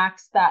who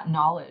lacks that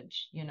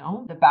knowledge,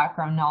 the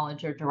background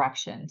knowledge or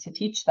direction to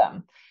teach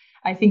them?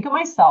 I think of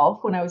myself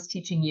when I was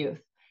teaching youth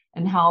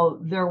and how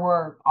there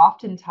were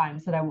often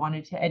times that I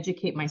wanted to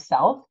educate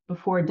myself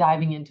before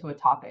diving into a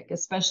topic,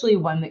 especially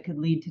one that could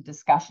lead to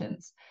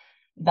discussions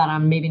that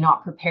I'm maybe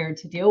not prepared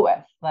to deal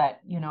with,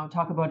 that,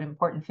 talk about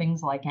important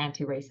things like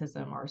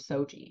anti-racism or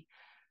SOGI.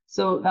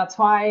 So that's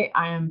why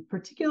I am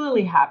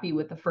particularly happy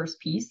with the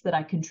first piece that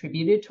I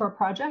contributed to our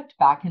project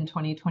back in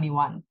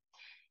 2021.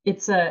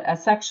 It's a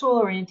sexual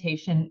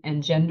orientation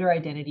and gender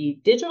identity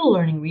digital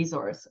learning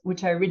resource,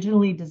 which I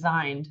originally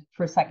designed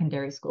for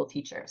secondary school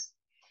teachers.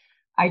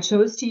 I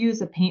chose to use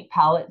a paint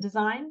palette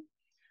design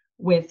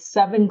with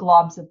 7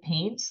 globs of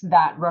paint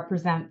that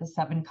represent the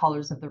 7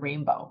 colors of the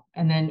rainbow.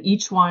 And then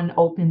each one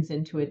opens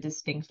into a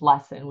distinct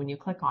lesson when you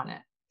click on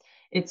it.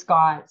 It's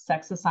got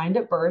sex assigned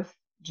at birth,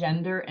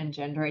 gender and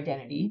gender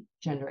identity,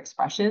 gender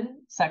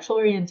expression, sexual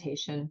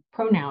orientation,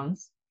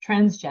 pronouns,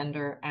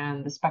 transgender,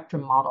 and the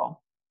spectrum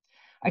model.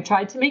 I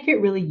tried to make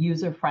it really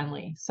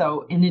user-friendly.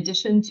 So in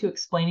addition to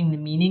explaining the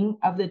meaning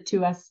of the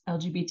 2S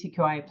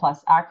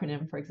LGBTQIA+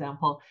 acronym, for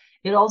example,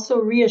 it also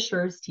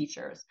reassures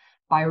teachers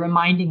by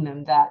reminding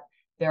them that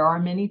there are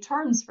many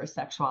terms for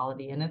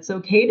sexuality and it's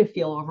okay to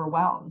feel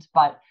overwhelmed.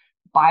 But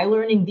by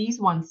learning these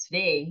ones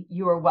today,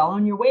 you are well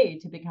on your way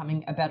to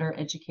becoming a better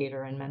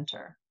educator and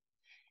mentor.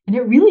 And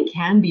it really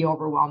can be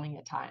overwhelming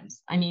at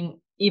times. I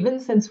mean, even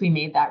since we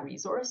made that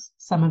resource,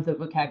 some of the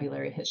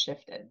vocabulary has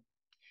shifted.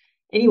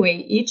 Anyway,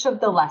 each of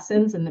the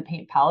lessons in the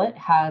paint palette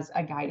has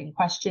a guiding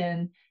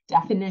question,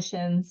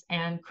 definitions,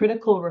 and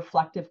critical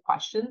reflective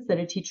questions that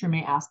a teacher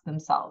may ask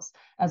themselves,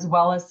 as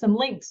well as some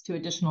links to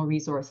additional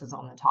resources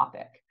on the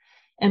topic.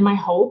 And my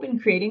hope in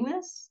creating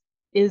this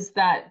is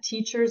that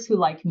teachers who,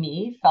 like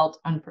me, felt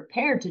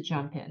unprepared to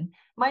jump in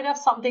might have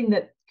something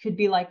that could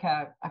be like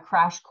a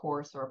crash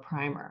course or a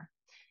primer.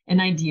 And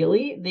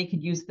ideally, they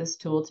could use this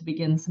tool to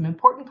begin some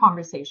important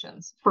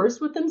conversations, first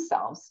with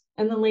themselves,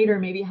 and then later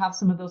maybe have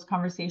some of those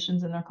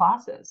conversations in their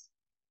classes.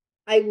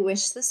 I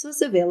wish this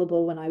was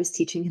available when I was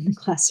teaching in the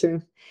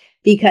classroom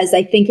because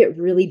I think it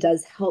really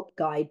does help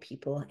guide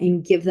people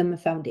and give them a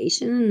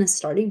foundation and a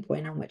starting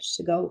point on which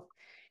to go.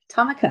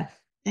 Tamika.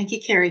 Thank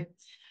you, Carrie.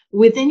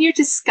 Within your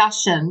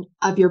discussion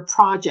of your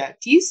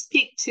project, you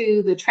speak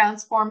to the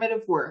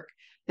transformative work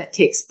that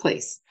takes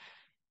place.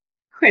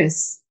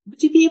 Chris,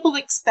 would you be able to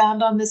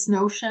expand on this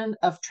notion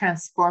of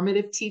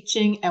transformative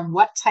teaching and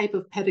what type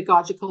of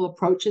pedagogical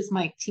approaches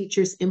might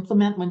teachers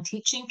implement when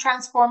teaching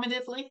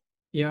transformatively?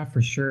 Yeah,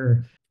 for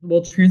sure.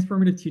 Well,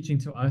 transformative teaching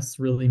to us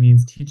really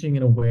means teaching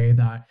in a way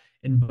that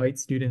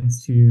invites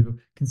students to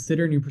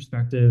consider new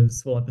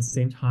perspectives while at the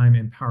same time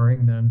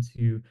empowering them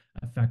to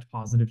affect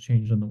positive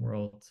change in the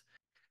world.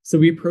 So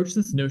we approach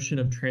this notion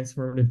of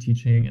transformative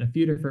teaching in a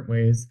few different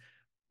ways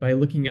by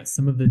looking at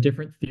some of the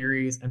different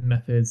theories and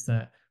methods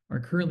that are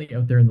currently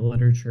out there in the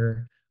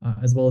literature,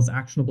 as well as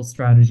actionable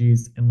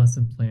strategies and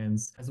lesson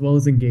plans, as well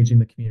as engaging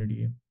the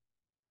community.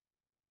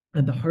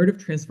 At the heart of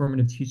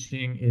transformative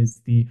teaching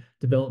is the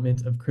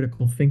development of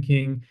critical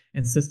thinking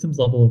and systems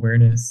level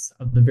awareness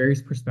of the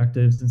various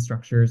perspectives and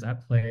structures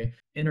at play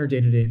in our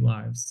day-to-day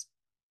lives.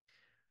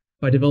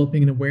 By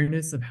developing an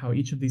awareness of how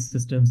each of these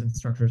systems and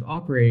structures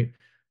operate,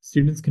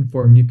 students can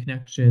form new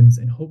connections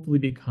and hopefully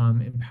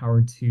become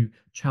empowered to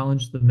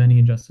challenge the many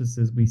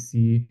injustices we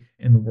see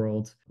in the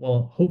world,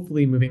 while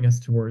hopefully moving us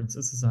towards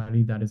a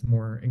society that is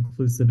more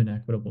inclusive and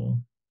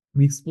equitable.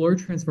 We explore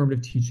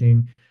transformative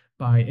teaching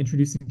by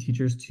introducing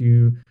teachers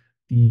to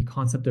the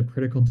concept of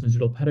critical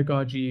digital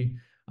pedagogy,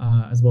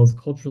 as well as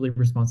culturally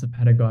responsive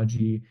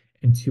pedagogy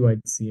and two-eyed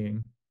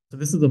seeing. So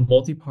this is a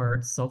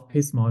multi-part,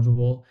 self-paced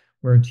module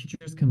where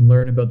teachers can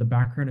learn about the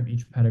background of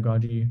each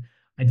pedagogy,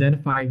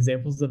 identify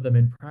examples of them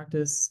in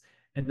practice,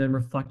 and then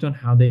reflect on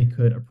how they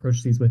could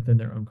approach these within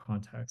their own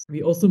context.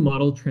 We also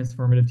model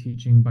transformative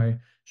teaching by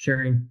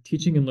sharing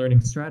teaching and learning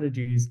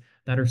strategies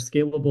that are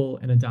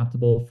scalable and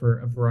adaptable for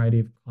a variety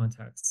of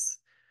contexts.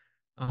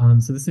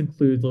 So this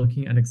includes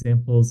looking at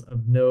examples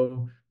of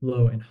no,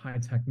 low, and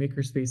high-tech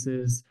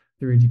makerspaces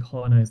through a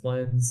decolonized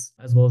lens,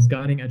 as well as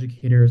guiding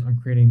educators on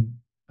creating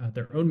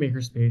their own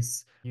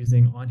makerspace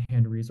using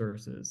on-hand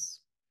resources.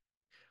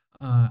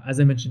 As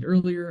I mentioned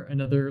earlier,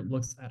 another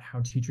looks at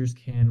how teachers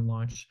can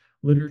launch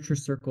literature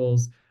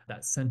circles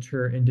that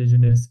center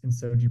Indigenous and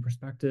SOGI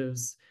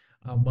perspectives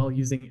while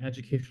using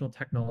educational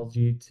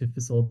technology to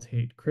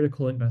facilitate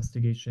critical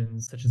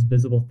investigations such as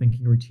visible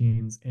thinking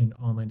routines and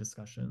online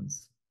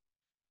discussions.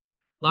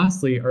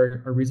 Lastly,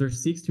 our resource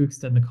seeks to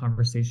extend the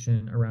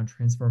conversation around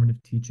transformative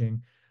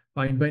teaching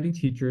by inviting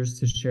teachers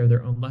to share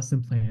their own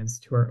lesson plans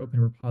to our open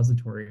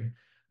repository,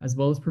 as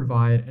well as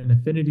provide an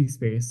affinity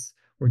space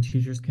where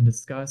teachers can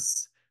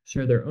discuss,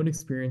 share their own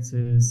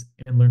experiences,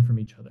 and learn from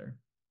each other.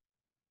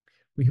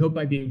 We hope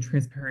by being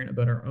transparent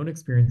about our own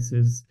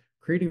experiences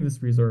creating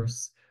this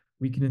resource,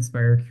 we can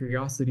inspire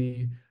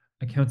curiosity,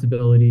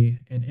 accountability,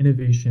 and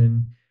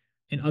innovation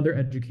in other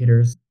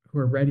educators who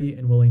are ready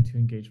and willing to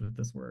engage with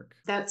this work.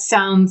 That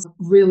sounds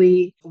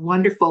really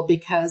wonderful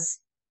because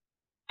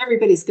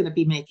everybody's going to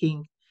be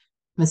making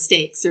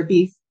mistakes or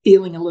be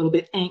feeling a little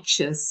bit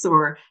anxious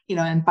or,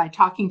 and by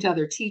talking to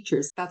other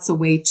teachers, that's a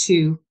way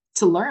to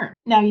learn.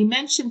 Now, you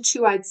mentioned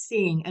two-eyed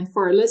seeing, and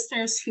for our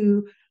listeners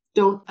who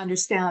don't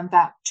understand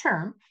that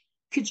term,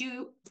 could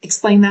you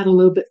explain that a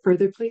little bit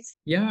further, please?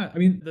 Yeah, I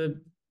mean,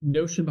 the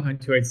notion behind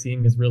two-eyed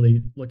seeing is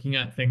really looking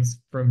at things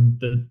from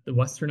the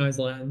westernized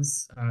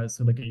lens,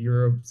 so like a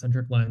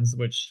Eurocentric lens,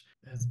 which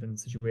has been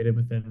situated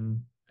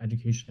within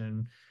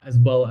education, as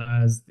well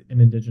as an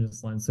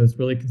Indigenous lens. So it's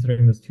really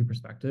considering those two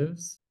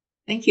perspectives.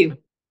 Thank you.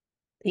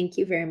 Thank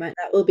you very much.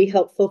 That will be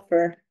helpful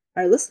for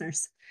our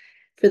listeners,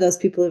 for those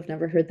people who've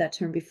never heard that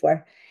term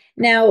before.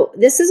 Now,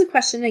 this is a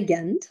question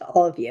again to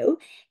all of you,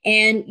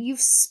 and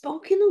you've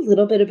spoken a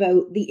little bit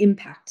about the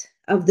impact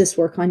of this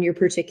work on your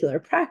particular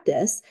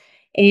practice.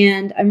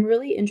 And I'm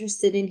really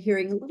interested in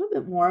hearing a little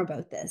bit more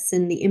about this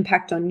and the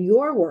impact on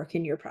your work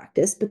and your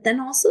practice, but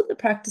then also the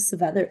practice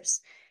of others.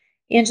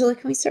 Angela,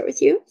 can we start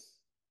with you?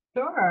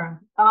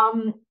 Sure.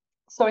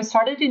 So I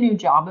started a new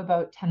job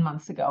about 10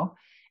 months ago,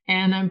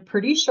 and I'm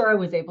pretty sure I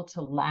was able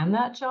to land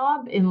that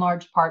job in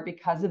large part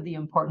because of the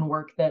important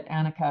work that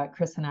Annika,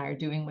 Chris, and I are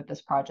doing with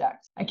this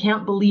project. I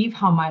can't believe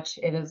how much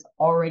it has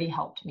already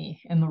helped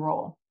me in the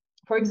role.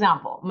 For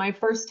example, my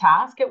first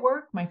task at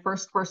work, my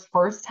first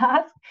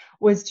task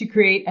was to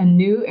create a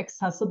new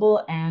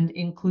accessible and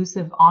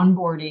inclusive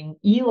onboarding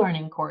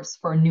e-learning course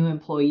for new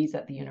employees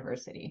at the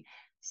university.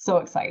 So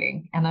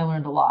exciting, and I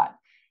learned a lot.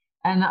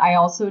 And I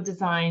also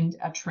designed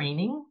a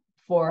training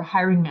for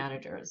hiring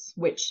managers,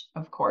 which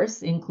of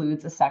course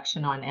includes a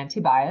section on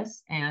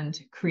anti-bias and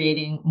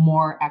creating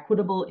more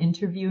equitable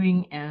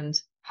interviewing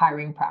and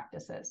hiring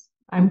practices.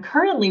 I'm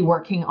currently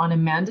working on a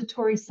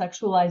mandatory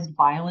sexualized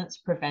violence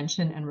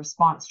prevention and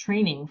response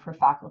training for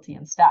faculty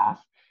and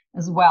staff,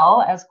 as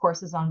well as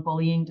courses on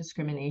bullying,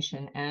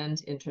 discrimination, and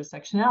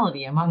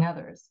intersectionality, among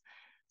others.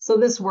 So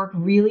this work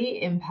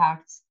really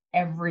impacts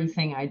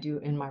everything I do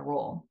in my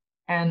role.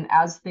 And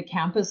as the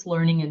campus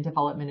learning and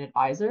development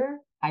advisor,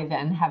 I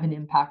then have an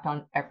impact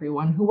on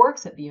everyone who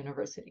works at the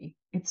university.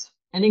 It's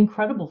an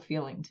incredible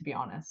feeling, to be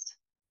honest.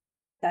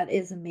 That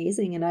is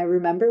amazing. And I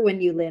remember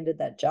when you landed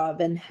that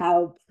job and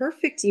how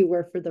perfect you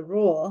were for the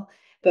role,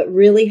 but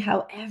really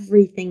how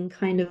everything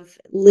kind of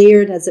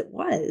layered as it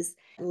was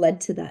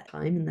led to that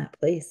time in that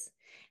place.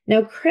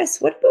 Now,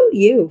 Chris, what about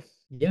you?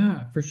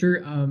 Yeah, for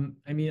sure.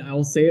 I mean,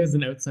 I'll say as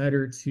an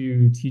outsider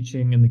to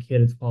teaching in the K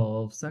to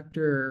 12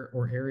 sector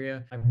or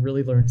area, I've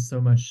really learned so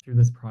much through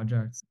this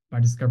project by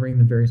discovering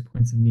the various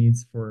points of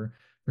needs for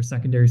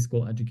secondary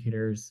school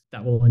educators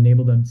that will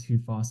enable them to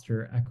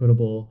foster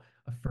equitable,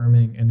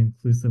 affirming, and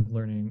inclusive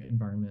learning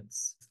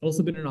environments. It's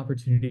also been an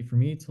opportunity for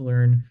me to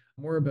learn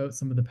more about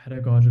some of the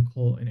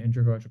pedagogical and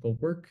andragogical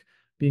work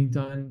being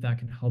done that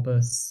can help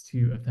us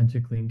to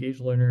authentically engage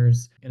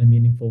learners in a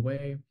meaningful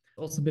way.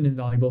 Also been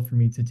invaluable for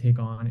me to take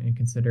on and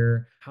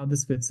consider how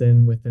this fits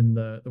in within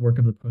the work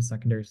of the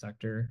post-secondary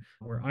sector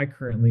where I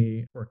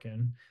currently work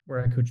in,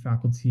 where I coach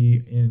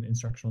faculty in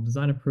instructional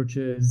design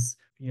approaches,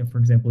 for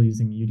example,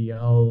 using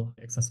UDL,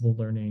 accessible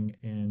learning,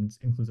 and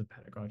inclusive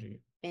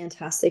pedagogy.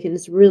 Fantastic. And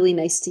it's really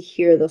nice to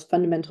hear those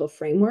fundamental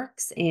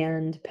frameworks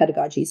and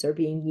pedagogies are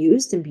being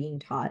used and being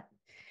taught.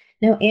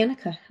 Now,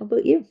 Annika, how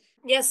about you?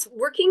 Yes,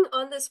 working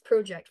on this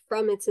project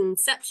from its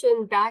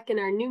inception back in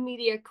our new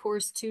media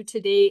course to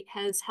today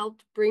has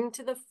helped bring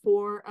to the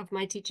fore of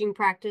my teaching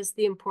practice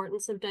the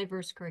importance of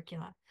diverse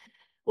curricula.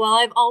 While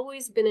I've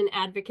always been an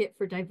advocate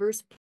for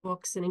diverse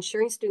books and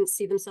ensuring students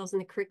see themselves in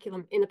the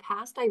curriculum, in the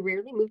past, I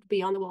rarely moved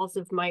beyond the walls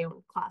of my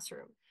own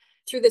classroom.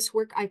 Through this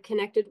work, I've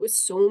connected with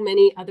so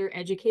many other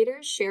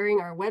educators, sharing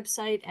our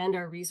website and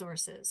our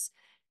resources.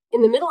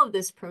 In the middle of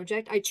this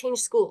project, I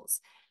changed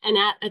schools. And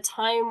at a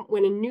time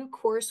when a new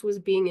course was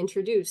being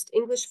introduced,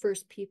 English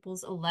First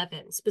Peoples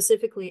 11,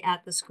 specifically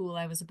at the school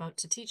I was about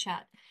to teach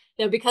at.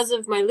 Now, because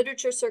of my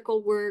literature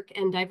circle work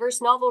and diverse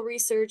novel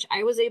research,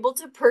 I was able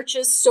to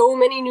purchase so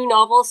many new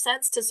novel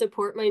sets to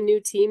support my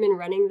new team in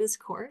running this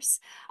course.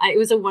 It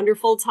was a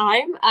wonderful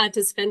time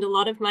to spend a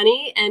lot of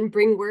money and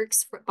bring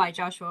works by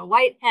Joshua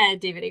Whitehead,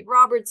 David A.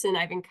 Robertson,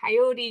 Ivan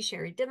Coyote,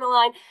 Sherry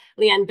Dimeline,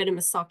 Leanne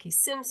Benamasaki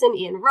Simpson,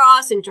 Ian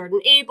Ross, and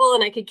Jordan Abel,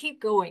 and I could keep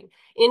going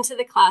into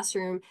the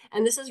classroom.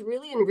 And this has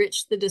really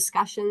enriched the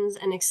discussions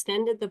and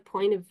extended the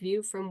point of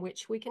view from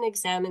which we can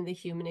examine the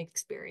human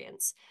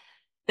experience,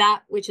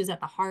 that which is at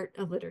the heart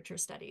of literature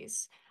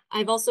studies.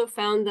 I've also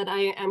found that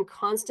I am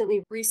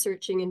constantly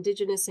researching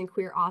Indigenous and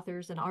queer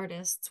authors and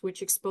artists,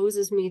 which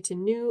exposes me to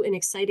new and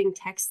exciting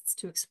texts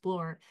to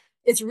explore.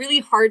 It's really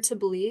hard to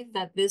believe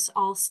that this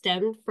all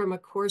stemmed from a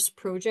course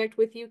project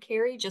with you,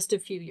 Carrie, just a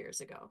few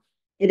years ago.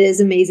 It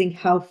is amazing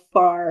how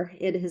far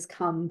it has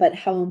come, but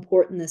how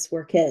important this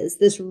work is.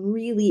 This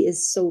really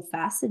is so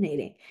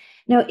fascinating.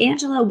 Now,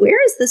 Angela,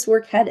 where is this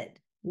work headed?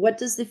 What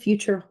does the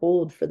future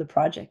hold for the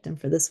project and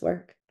for this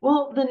work?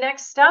 Well, the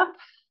next step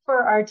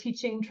for our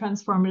Teaching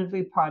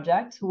Transformatively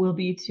project will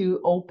be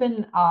to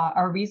open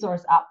our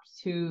resource up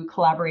to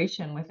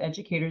collaboration with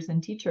educators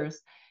and teachers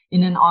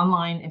in an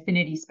online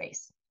affinity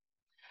space.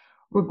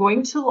 We're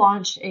going to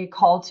launch a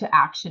call to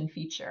action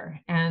feature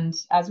and,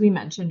 as we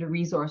mentioned, a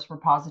resource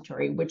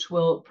repository, which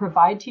will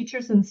provide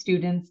teachers and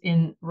students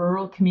in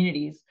rural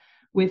communities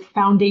with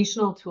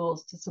foundational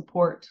tools to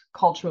support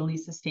culturally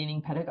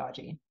sustaining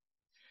pedagogy.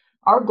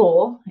 Our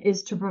goal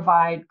is to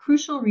provide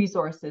crucial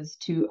resources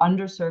to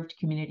underserved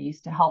communities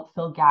to help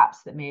fill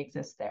gaps that may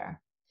exist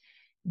there.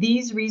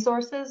 These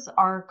resources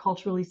are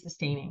culturally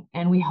sustaining,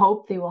 and we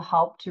hope they will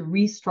help to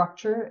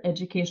restructure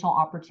educational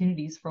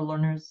opportunities for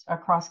learners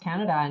across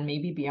Canada and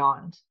maybe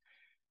beyond.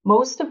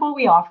 Most of what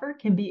we offer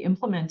can be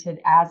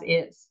implemented as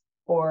is,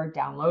 or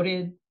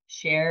downloaded,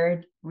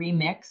 shared,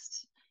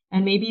 remixed,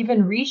 and maybe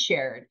even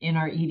reshared in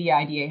our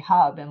EDIDA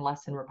hub and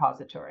lesson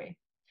repository.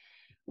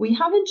 We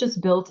haven't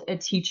just built a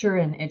teacher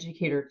and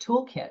educator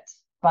toolkit,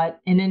 but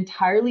an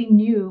entirely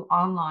new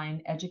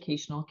online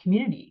educational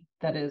community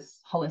that is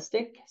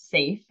holistic,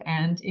 safe,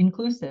 and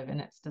inclusive in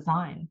its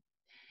design.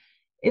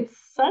 It's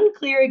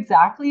unclear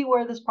exactly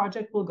where this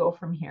project will go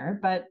from here,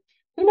 but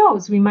who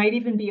knows, we might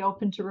even be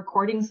open to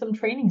recording some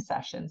training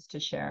sessions to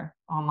share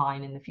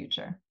online in the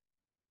future.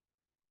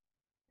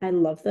 I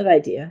love that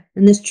idea.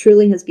 And this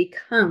truly has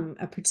become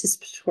a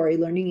participatory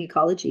learning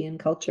ecology and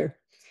culture.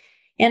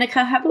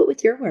 Annika, how about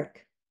with your work?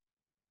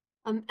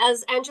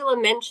 As Angela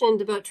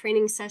mentioned about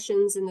training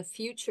sessions in the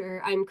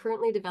future, I'm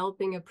currently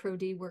developing a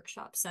Pro-D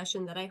workshop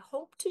session that I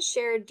hope to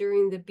share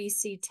during the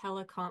BC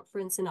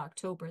teleconference in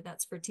October.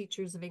 That's for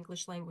teachers of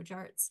English language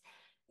arts.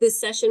 This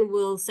session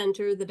will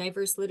center the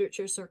diverse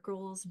literature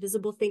circles,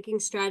 visible thinking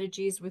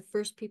strategies with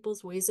First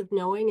Peoples ways of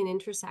knowing and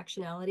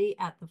intersectionality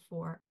at the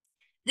fore.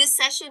 This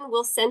session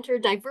will center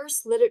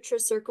diverse literature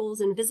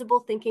circles and visible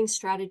thinking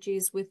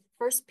strategies with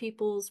First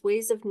Peoples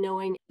ways of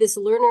knowing. This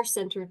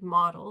learner-centered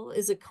model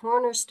is a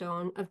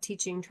cornerstone of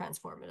teaching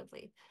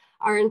transformatively.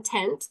 Our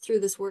intent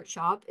through this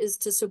workshop is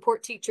to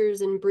support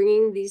teachers in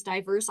bringing these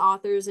diverse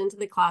authors into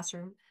the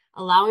classroom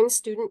allowing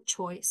student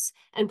choice,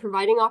 and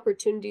providing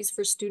opportunities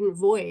for student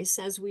voice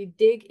as we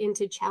dig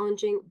into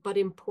challenging but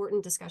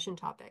important discussion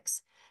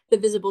topics. The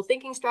visible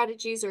thinking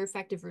strategies are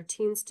effective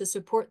routines to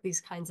support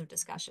these kinds of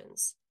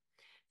discussions.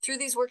 Through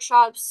these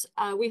workshops,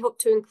 we hope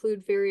to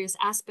include various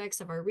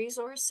aspects of our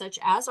resource, such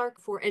as our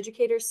For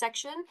Educators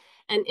section,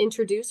 and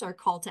introduce our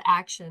call to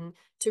action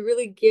to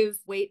really give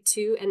weight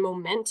to and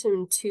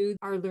momentum to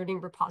our learning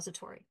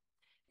repository.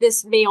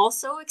 This may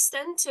also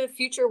extend to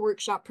future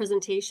workshop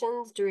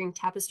presentations during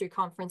Tapestry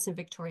Conference in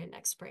Victoria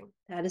next spring.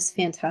 That is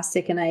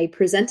fantastic. And I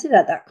presented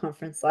at that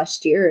conference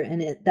last year,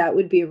 and that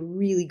would be a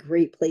really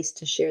great place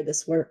to share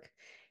this work.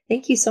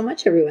 Thank you so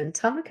much, everyone.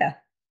 Tamika.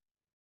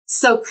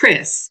 So,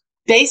 Chris,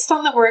 based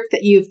on the work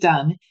that you've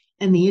done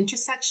and the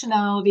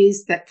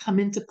intersectionalities that come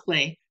into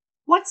play,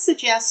 what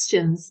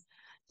suggestions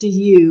do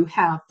you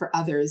have for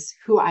others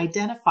who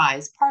identify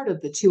as part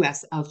of the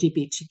 2S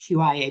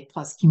LGBTQIA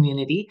plus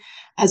community,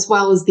 as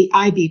well as the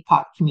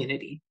IBPOC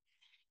community,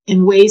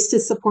 in ways to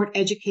support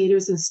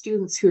educators and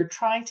students who are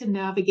trying to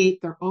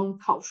navigate their own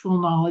cultural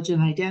knowledge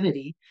and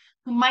identity,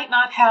 who might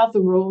not have the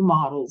role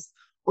models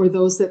or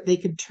those that they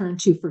could turn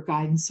to for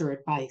guidance or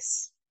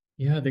advice?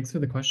 Yeah, thanks for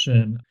the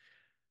question.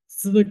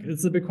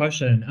 It's a big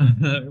question.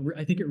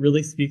 I think it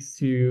really speaks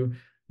to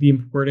the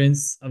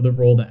importance of the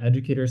role that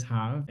educators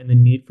have and the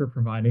need for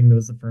providing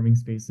those affirming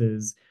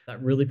spaces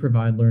that really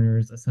provide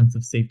learners a sense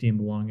of safety and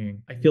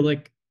belonging. I feel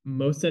like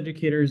most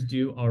educators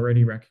do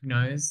already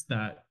recognize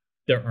that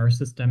there are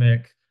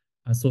systemic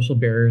social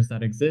barriers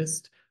that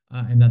exist,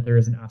 and that there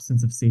is an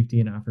absence of safety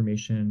and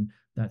affirmation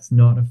that's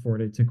not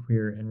afforded to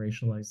queer and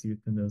racialized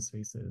youth in those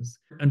spaces.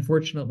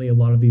 Unfortunately, a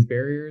lot of these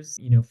barriers,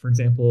 for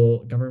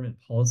example, government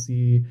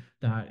policy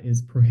that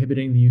is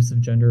prohibiting the use of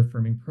gender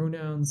affirming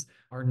pronouns,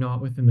 are not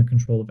within the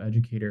control of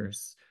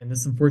educators. And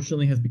this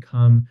unfortunately has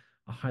become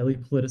a highly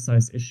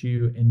politicized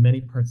issue in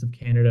many parts of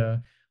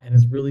Canada and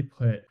has really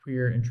put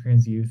queer and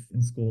trans youth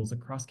in schools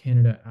across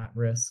Canada at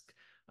risk,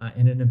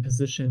 and in a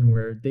position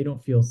where they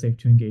don't feel safe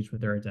to engage with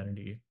their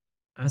identity.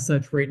 As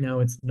such, right now,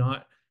 it's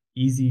not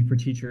easy for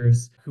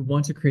teachers who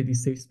want to create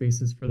these safe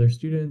spaces for their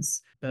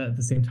students, but at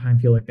the same time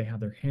feel like they have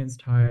their hands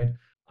tied.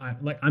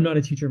 I'm not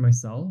a teacher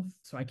myself,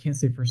 so I can't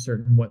say for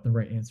certain what the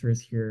right answer is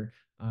here,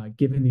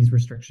 given these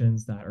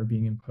restrictions that are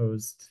being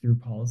imposed through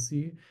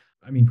policy.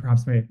 I mean,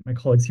 perhaps my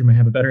colleagues here might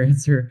have a better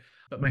answer,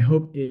 but my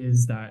hope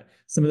is that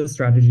some of the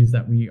strategies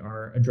that we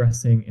are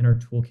addressing in our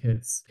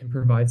toolkits can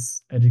provide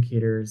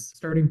educators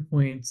starting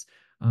points,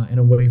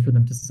 and a way for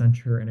them to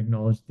center and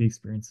acknowledge the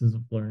experiences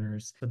of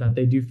learners so that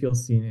they do feel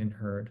seen and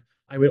heard.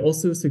 I would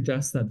also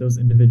suggest that those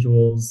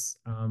individuals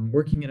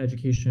working in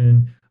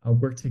education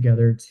work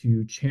together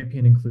to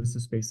champion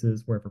inclusive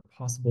spaces wherever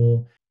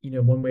possible.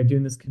 One way of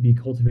doing this could be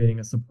cultivating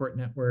a support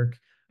network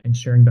and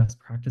sharing best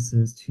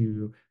practices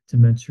to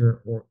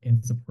mentor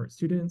and support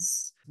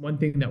students. One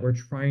thing that we're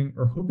trying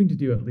or hoping to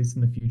do, at least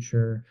in the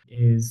future,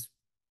 is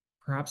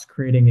perhaps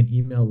creating an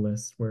email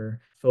list where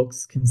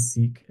folks can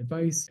seek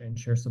advice and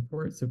share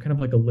support. So kind of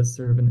like a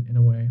listserv in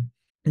a way.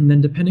 And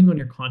then depending on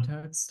your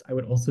context, I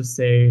would also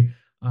say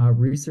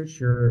research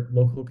your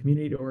local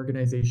community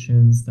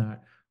organizations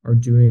that are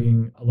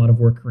doing a lot of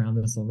work around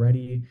this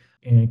already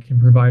and can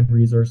provide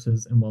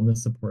resources and wellness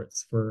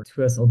supports for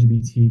 2S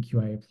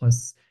LGBTQIA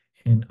plus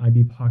and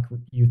IBPOC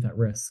youth at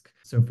risk.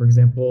 So for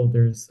example,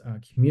 there's a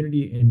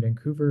community in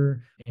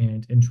Vancouver,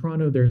 and in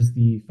Toronto, there's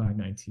the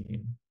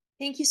 519.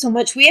 Thank you so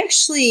much. We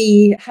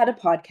actually had a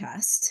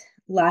podcast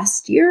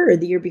last year or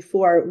the year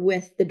before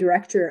with the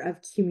director of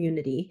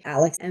community,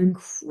 Alex.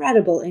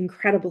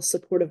 Incredible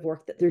supportive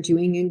work that they're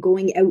doing and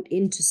going out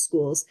into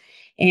schools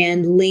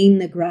and laying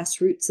the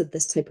grassroots of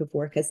this type of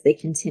work as they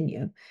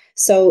continue.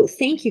 So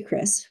thank you,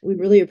 Chris. We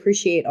really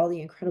appreciate all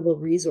the incredible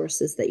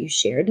resources that you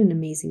shared and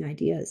amazing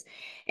ideas.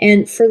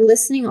 And for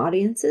listening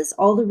audiences,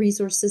 all the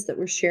resources that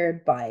were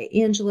shared by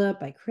Angela,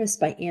 by Chris,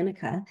 by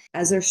Annika,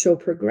 as our show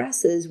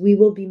progresses, we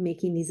will be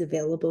making these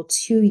available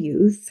to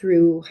you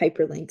through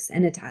hyperlinks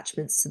and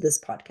attachments to this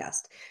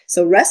podcast.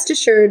 So rest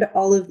assured,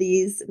 all of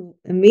these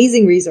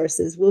amazing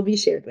resources will be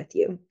shared with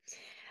you.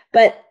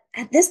 But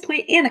at this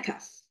point,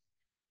 Annika,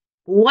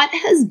 what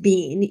has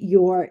been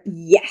your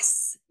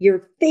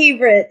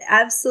favorite,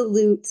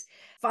 absolute,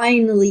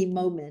 finally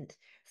moment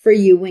for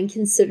you when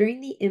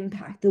considering the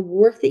impact, the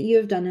work that you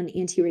have done on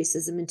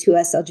anti-racism in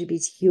 2S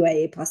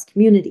LGBTQIA plus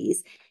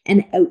communities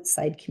and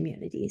outside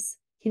communities?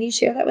 Can you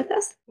share that with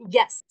us?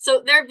 Yes.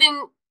 So there have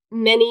been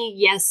many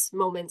yes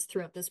moments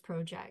throughout this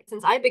project.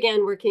 Since I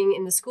began working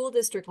in the school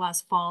district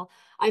last fall,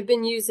 I've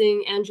been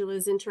using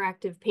Angela's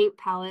interactive paint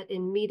palette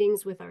in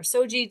meetings with our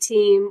SOGI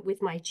team,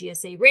 with my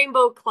GSA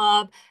Rainbow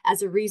Club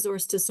as a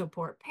resource to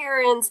support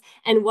parents,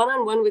 and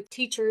one-on-one with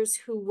teachers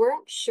who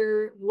weren't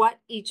sure what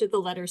each of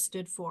the letters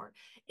stood for.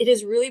 It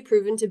has really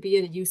proven to be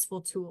a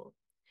useful tool.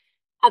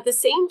 At the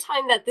same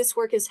time that this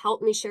work has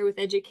helped me share with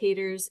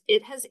educators,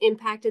 it has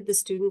impacted the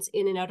students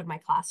in and out of my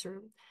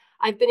classroom.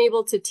 I've been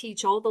able to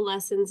teach all the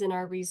lessons in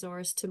our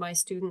resource to my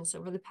students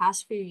over the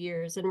past few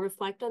years and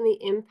reflect on the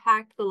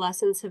impact the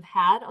lessons have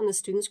had on the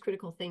students'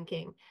 critical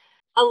thinking.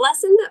 A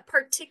lesson that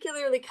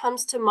particularly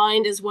comes to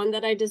mind is one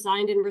that I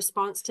designed in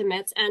response to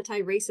Met's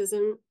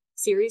anti-racism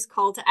series,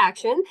 Call to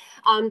Action,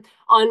 on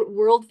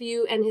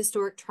worldview and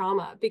historic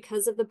trauma,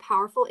 because of the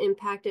powerful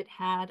impact it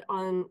had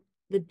on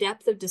the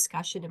depth of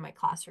discussion in my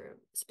classroom.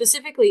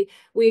 Specifically,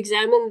 we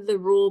examined the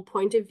role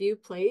point of view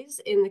plays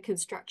in the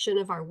construction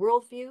of our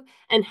worldview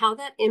and how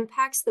that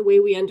impacts the way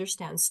we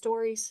understand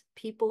stories,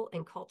 people,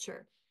 and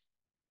culture.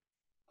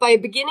 By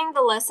beginning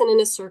the lesson in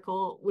a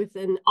circle with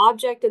an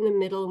object in the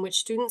middle in which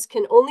students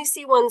can only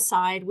see one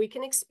side, we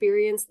can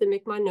experience the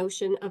Mi'kmaq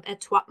notion of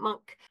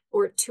etwatmunk,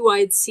 or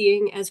two-eyed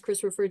seeing, as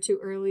Chris referred to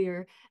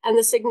earlier, and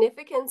the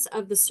significance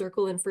of the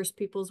circle in First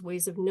Peoples'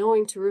 ways of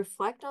knowing to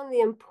reflect on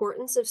the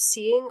importance of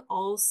seeing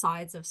all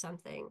sides of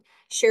something,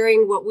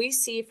 sharing what we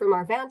see from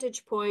our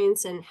vantage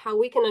points and how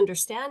we can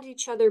understand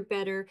each other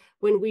better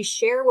when we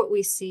share what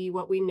we see,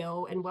 what we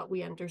know, and what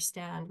we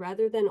understand,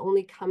 rather than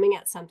only coming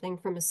at something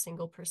from a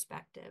single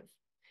perspective.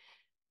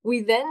 We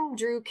then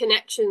drew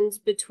connections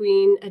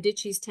between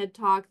Adichie's TED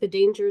Talk, The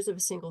Dangers of a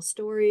Single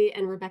Story,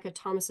 and Rebecca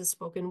Thomas's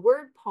spoken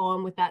word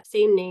poem with that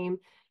same name,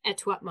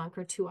 Etwatmunk,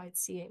 or Two-Eyed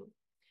Seeing.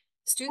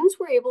 Students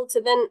were able to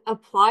then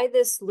apply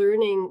this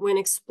learning when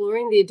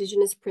exploring the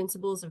Indigenous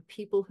principles of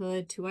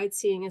peoplehood, two-eyed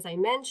seeing, as I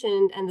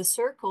mentioned, and the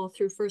circle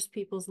through First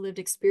Peoples' lived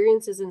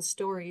experiences and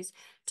stories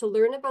to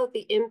learn about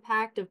the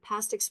impact of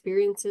past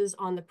experiences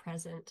on the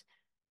present.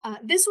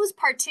 This was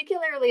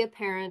particularly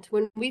apparent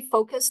when we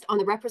focused on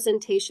the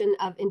representation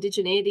of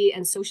indigeneity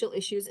and social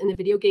issues in the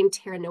video game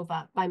Terra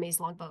Nova by Maze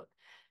Longboat.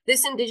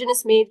 This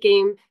Indigenous-made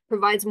game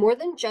provides more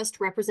than just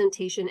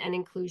representation and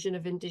inclusion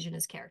of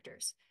Indigenous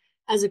characters.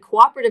 As a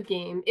cooperative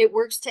game, it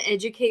works to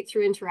educate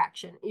through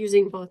interaction,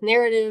 using both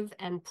narrative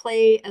and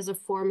play as a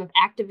form of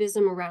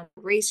activism around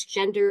race,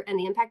 gender, and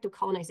the impact of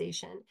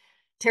colonization.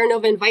 Terra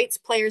Nova invites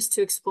players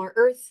to explore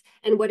Earth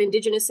and what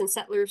Indigenous and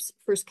settlers'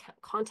 first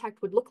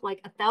contact would look like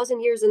 1,000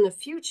 years in the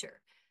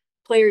future.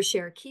 Players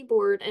share a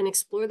keyboard and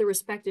explore the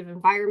respective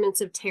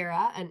environments of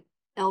Terra, an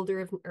elder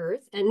of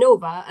Earth, and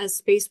Nova,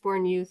 as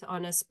spaceborne youth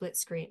on a split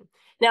screen.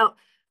 Now,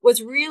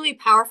 what's really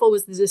powerful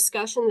was the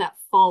discussion that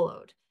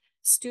followed.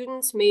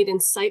 Students made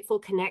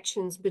insightful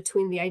connections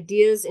between the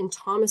ideas in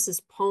Thomas's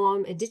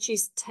poem,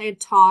 Adichie's TED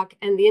Talk,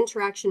 and the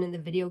interaction in the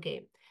video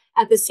game.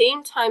 At the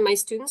same time, my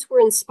students were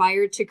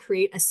inspired to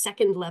create a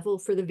second level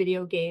for the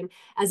video game,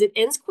 as it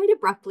ends quite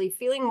abruptly,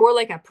 feeling more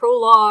like a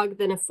prologue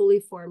than a fully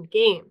formed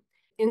game.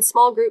 In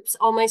small groups,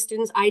 all my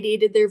students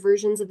ideated their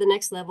versions of the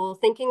next level,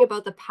 thinking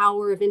about the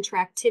power of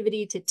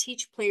interactivity to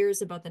teach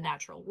players about the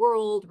natural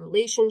world,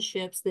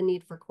 relationships, the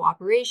need for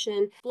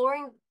cooperation,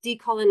 exploring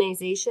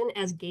decolonization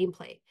as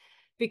gameplay.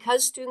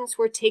 Because students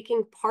were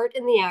taking part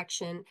in the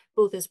action,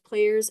 both as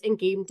players and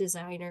game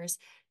designers,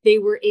 they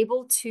were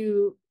able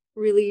to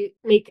really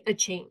make a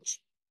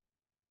change.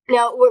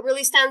 Now, what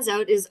really stands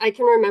out is I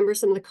can remember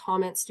some of the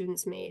comments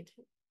students made,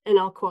 and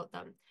I'll quote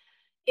them.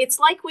 "It's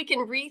like we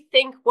can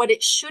rethink what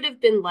it should have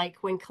been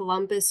like when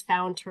Columbus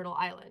found Turtle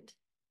Island."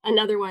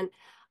 Another one,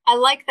 "I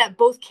like that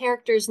both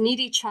characters need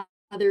each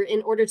other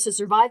in order to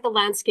survive the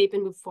landscape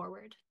and move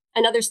forward."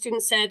 Another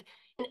student said,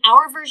 "In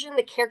our version,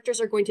 the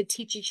characters are going to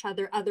teach each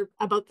other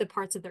about the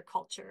parts of their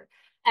culture."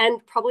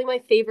 And probably my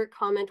favorite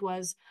comment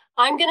was,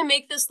 "I'm going to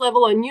make this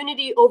level on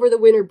Unity over the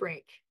winter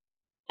break."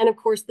 And of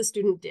course, the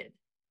student did.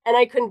 And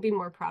I couldn't be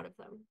more proud of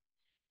them.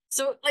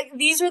 So,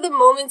 these are the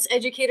moments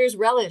educators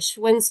relish,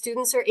 when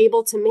students are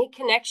able to make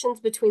connections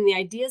between the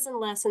ideas and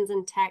lessons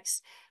and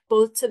texts,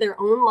 both to their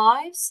own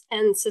lives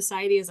and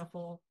society as a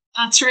whole.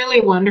 That's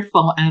really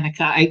wonderful,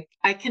 Annika.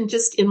 I can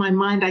just, in my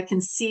mind, I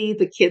can see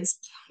the kids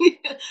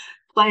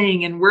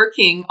playing and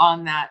working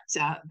on that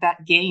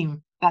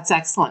game. That's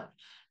excellent.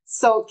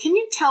 So can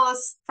you tell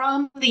us,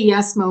 from the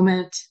Yes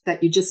moment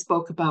that you just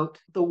spoke about,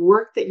 the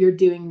work that you're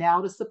doing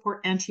now to support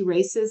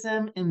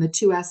anti-racism in the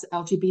 2S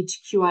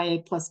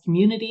LGBTQIA+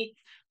 community?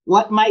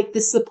 What might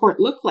this support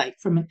look like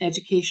from an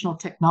educational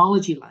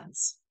technology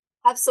lens?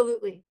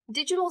 Absolutely.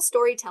 Digital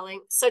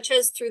storytelling, such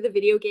as through the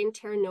video game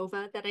Terra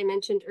Nova that I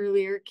mentioned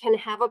earlier, can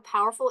have a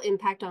powerful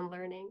impact on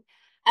learning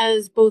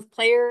as both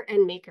player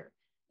and maker.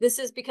 This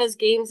is because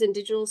games and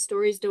digital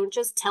stories don't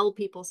just tell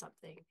people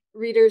something.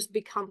 Readers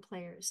become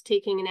players,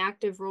 taking an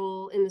active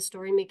role in the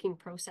story-making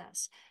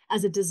process.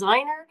 As a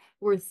designer,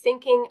 we're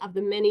thinking of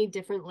the many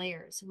different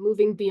layers,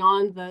 moving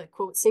beyond the,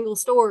 quote, single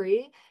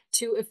story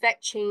to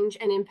affect change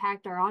and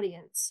impact our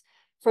audience.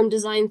 From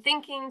design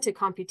thinking to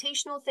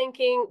computational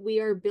thinking, we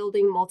are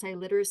building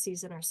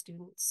multi-literacies in our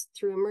students.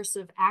 Through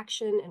immersive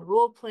action and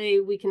role play,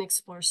 we can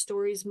explore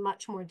stories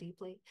much more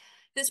deeply.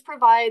 This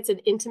provides an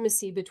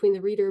intimacy between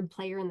the reader and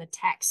player and the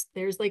text.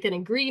 There's like an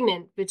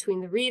agreement between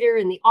the reader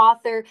and the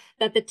author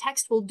that the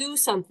text will do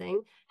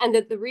something, and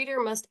that the reader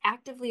must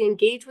actively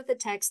engage with the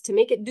text to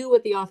make it do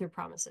what the author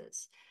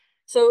promises.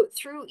 So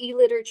through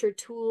e-literature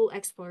tool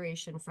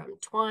exploration from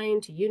Twine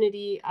to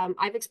Unity,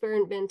 I've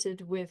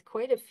experimented with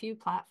quite a few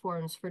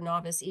platforms for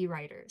novice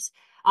e-writers.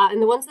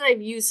 And the ones that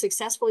I've used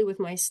successfully with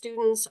my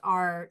students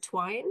are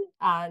Twine.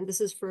 And this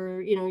is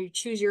for, you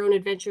choose your own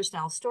adventure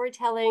style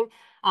storytelling.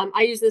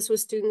 I use this with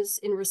students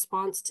in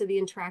response to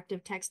the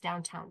interactive text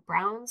Downtown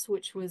Browns,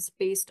 which was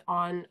based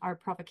on our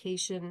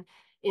provocation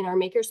in our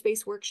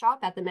Makerspace workshop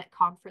at the Met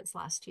Conference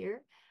last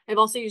year. I've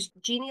also used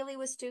Genially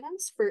with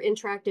students for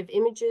interactive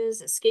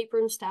images, escape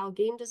room style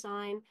game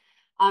design.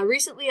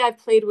 Recently, I've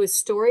played with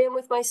Storium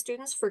with my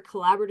students for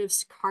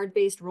collaborative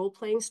card-based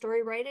role-playing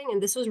story writing,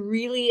 and this was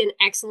really an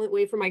excellent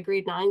way for my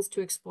grade 9s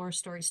to explore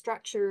story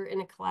structure in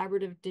a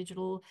collaborative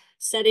digital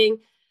setting.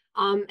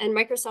 And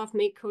Microsoft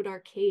Make Code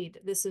Arcade.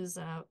 This is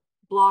a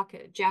block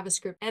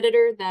JavaScript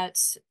editor that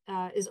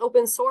is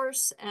open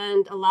source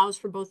and allows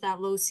for both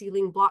that low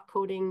ceiling block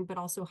coding, but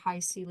also high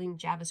ceiling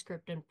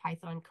JavaScript and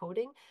Python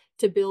coding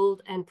to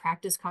build and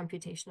practice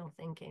computational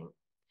thinking.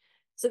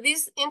 So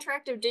these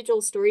interactive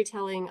digital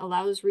storytelling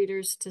allows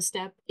readers to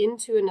step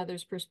into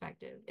another's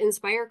perspective,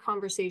 inspire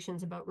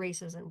conversations about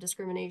racism,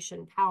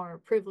 discrimination,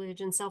 power,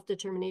 privilege, and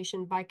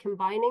self-determination by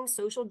combining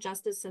social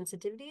justice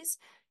sensitivities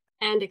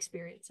and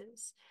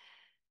experiences.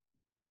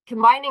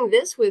 Combining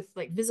this with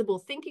visible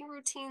thinking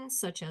routines,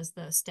 such as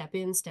the step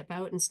in, step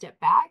out, and step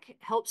back,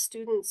 helps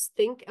students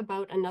think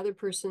about another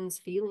person's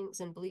feelings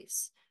and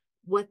beliefs,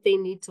 what they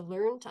need to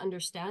learn to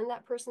understand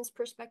that person's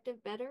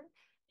perspective better,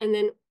 and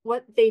then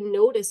what they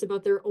notice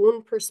about their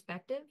own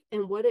perspective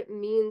and what it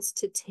means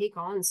to take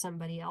on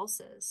somebody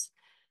else's.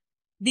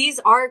 These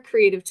are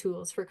creative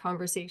tools for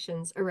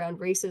conversations around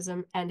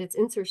racism and its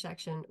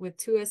intersection with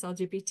 2S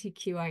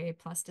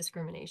LGBTQIA+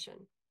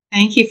 discrimination.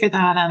 Thank you for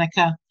that,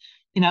 Annika.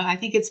 I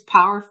think it's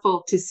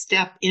powerful to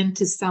step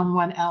into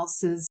someone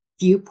else's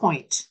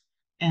viewpoint.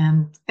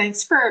 And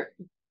thanks for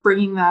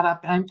bringing that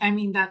up. I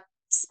mean, that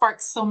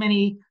sparks so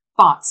many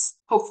thoughts,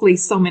 hopefully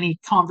so many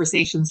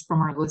conversations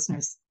from our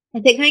listeners. I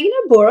think I'm going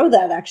to borrow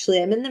that,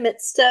 actually. I'm in the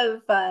midst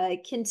of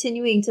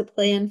continuing to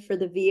plan for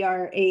the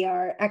VR,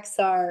 AR,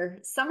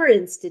 XR Summer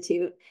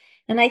Institute.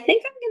 And I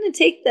think I'm going to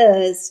take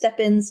the step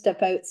in,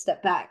 step out,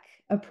 step back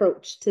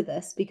approach to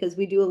this, because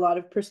we do a lot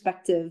of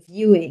perspective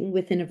viewing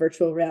within a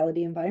virtual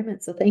reality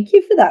environment. So thank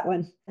you for that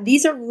one.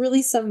 These are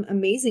really some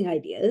amazing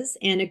ideas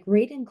and a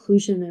great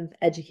inclusion of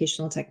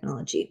educational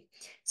technology.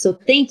 So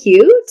thank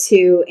you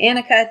to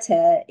Annika,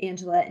 to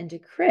Angela, and to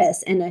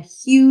Chris, and a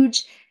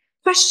huge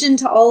question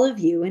to all of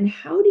you. And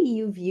how do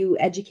you view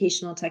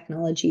educational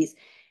technologies,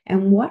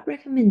 and what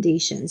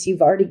recommendations?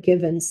 You've already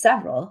given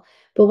several,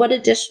 but what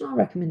additional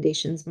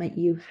recommendations might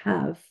you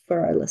have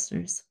for our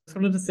listeners? I just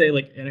wanted to say,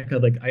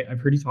 Annika, I've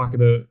heard you talk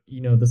about,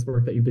 this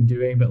work that you've been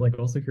doing, but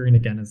also hearing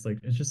again is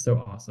it's just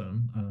so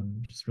awesome.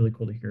 Just really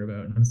cool to hear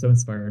about. And I'm so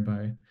inspired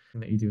by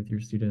what you do with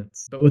your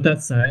students. But with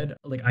that said,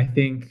 I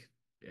think,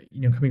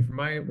 coming from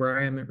where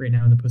I am right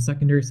now in the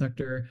post-secondary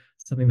sector,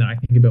 something that I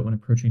think about when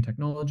approaching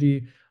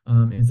technology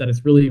is that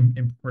it's really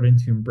important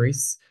to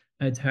embrace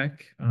EdTech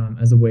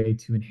as a way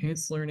to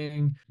enhance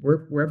learning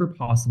wherever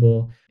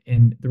possible.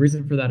 And the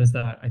reason for that is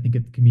that I think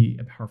it can be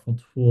a powerful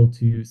tool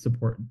to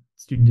support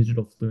student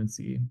digital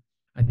fluency.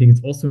 I think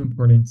it's also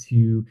important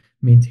to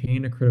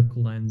maintain a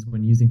critical lens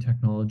when using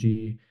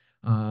technology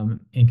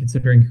and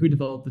considering who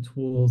developed the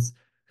tools,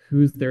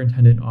 who's their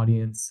intended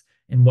audience,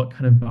 and what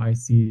kind of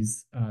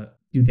biases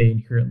do they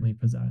inherently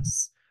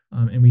possess.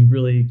 And we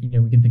really,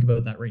 we can think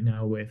about that right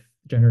now with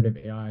generative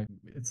AI.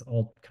 It's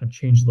all kind of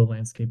changed the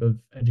landscape of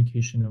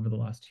education over the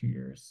last 2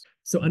 years.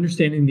 So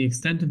understanding the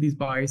extent of these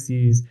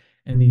biases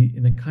and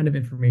the kind of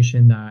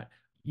information that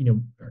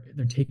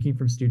they're taking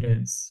from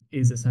students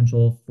is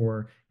essential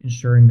for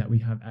ensuring that we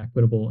have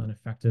equitable and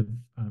effective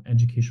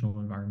educational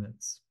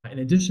environments. In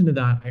addition to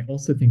that, I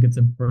also think it's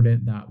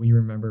important that we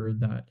remember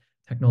that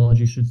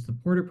technology should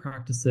support our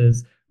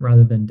practices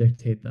rather than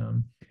dictate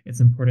them.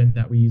 It's important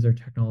that we use our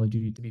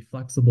technology to be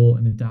flexible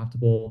and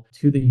adaptable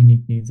to the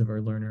unique needs of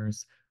our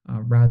learners,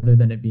 rather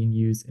than it being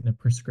used in a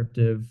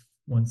prescriptive,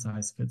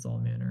 one-size-fits-all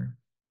manner.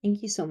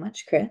 Thank you so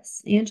much,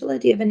 Chris. Angela,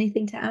 do you have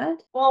anything to add?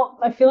 Well,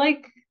 I feel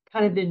like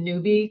kind of the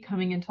newbie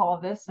coming into all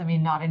of this. I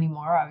mean, not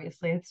anymore,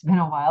 obviously, it's been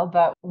a while,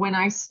 but when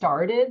I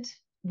started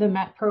the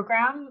MET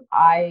program,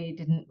 I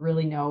didn't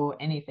really know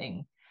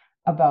anything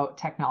about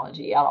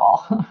technology at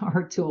all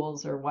or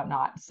tools or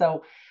whatnot.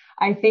 So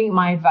I think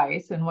my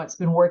advice and what's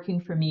been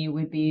working for me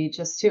would be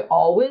just to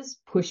always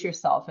push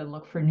yourself and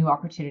look for new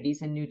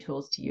opportunities and new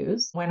tools to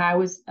use. When I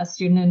was a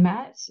student in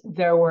MET,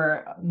 there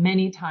were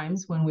many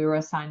times when we were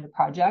assigned a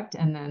project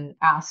and then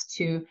asked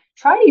to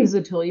try to use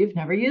a tool you've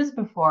never used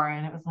before.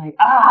 And it was like,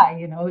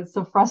 it's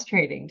so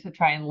frustrating to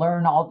try and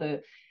learn all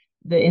the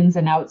ins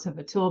and outs of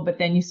a tool. But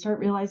then you start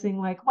realizing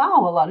wow,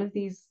 a lot of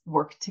these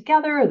work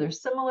together, they're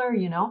similar,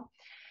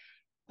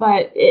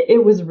 But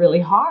it was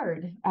really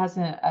hard as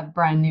a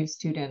brand new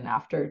student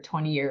after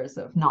 20 years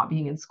of not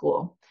being in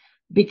school,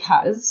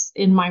 because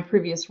in my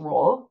previous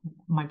role,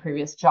 my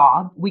previous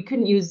job, we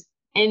couldn't use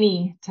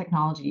any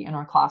technology in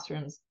our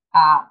classrooms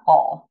at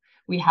all.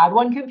 We had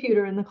one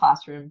computer in the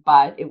classroom,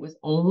 but it was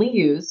only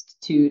used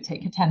to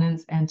take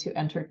attendance and to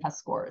enter test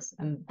scores.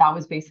 And that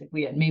was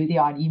basically it, maybe the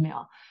odd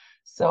email.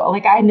 So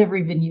like I had never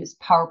even used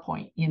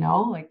PowerPoint,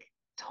 like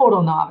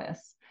total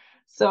novice.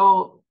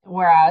 So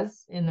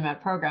whereas in the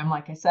MET program,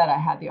 like I said, I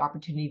had the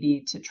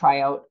opportunity to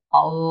try out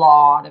a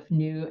lot of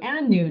new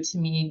to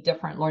me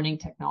different learning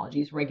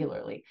technologies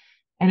regularly.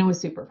 And it was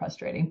super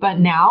frustrating. But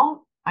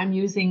now I'm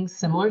using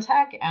similar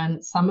tech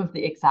and some of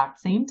the exact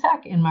same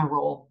tech in my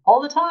role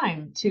all the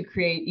time to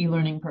create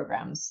e-learning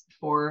programs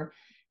for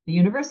the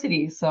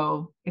university.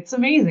 So it's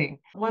amazing.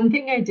 One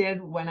thing I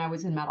did when I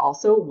was in MET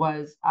also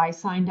was I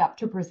signed up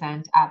to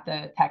present at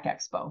the Tech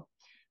Expo.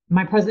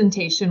 My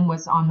presentation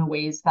was on the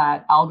ways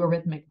that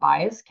algorithmic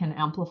bias can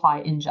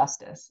amplify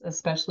injustice,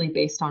 especially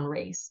based on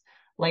race,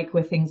 like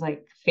with things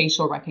like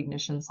facial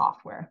recognition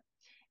software.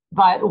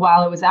 But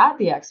while I was at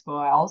the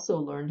expo, I also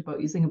learned about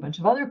using a bunch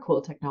of other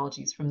cool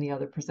technologies from the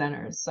other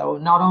presenters. So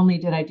not only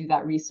did I do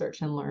that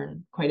research and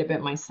learn quite a bit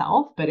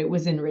myself, but it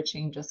was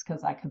enriching just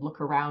because I could look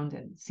around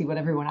and see what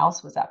everyone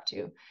else was up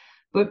to.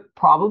 But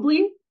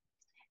probably,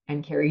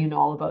 and Carrie, you know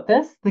all about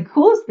this, the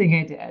coolest thing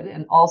I did,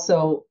 and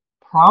also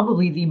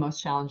probably the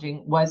most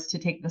challenging, was to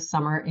take the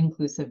Summer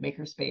Inclusive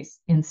Makerspace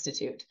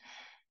Institute.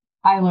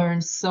 I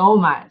learned so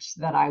much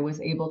that I was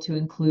able to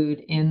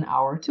include in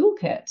our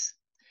toolkit.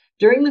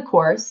 During the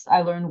course,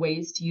 I learned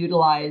ways to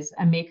utilize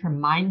a maker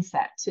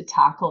mindset to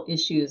tackle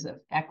issues of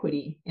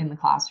equity in the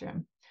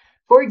classroom.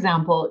 For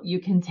example, you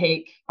can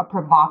take a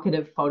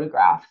provocative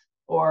photograph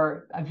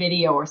or a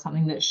video or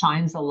something that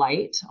shines a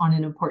light on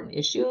an important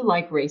issue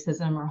like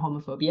racism or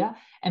homophobia,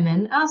 and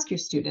then ask your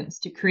students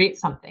to create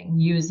something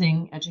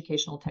using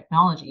educational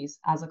technologies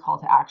as a call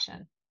to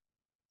action.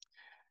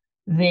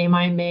 They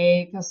might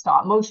make a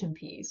stop motion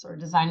piece or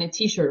design a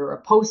t-shirt or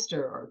a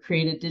poster or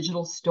create a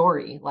digital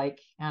story, like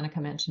Annika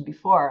mentioned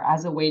before,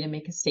 as a way to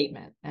make a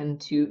statement and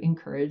to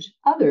encourage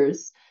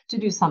others to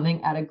do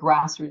something at a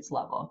grassroots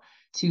level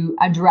to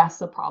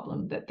address a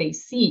problem that they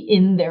see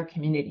in their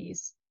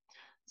communities.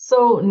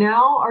 So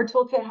now our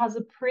toolkit has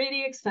a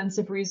pretty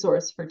extensive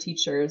resource for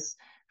teachers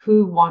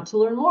who want to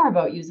learn more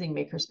about using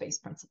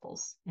makerspace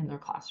principles in their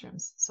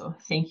classrooms. So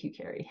thank you,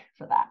 Carrie,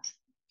 for that.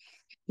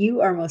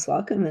 You are most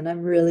welcome, and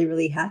I'm really,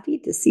 really happy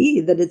to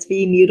see that it's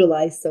being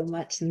utilized so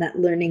much and that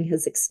learning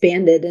has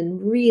expanded.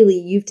 And really,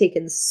 you've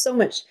taken so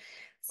much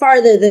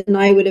farther than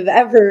I would have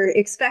ever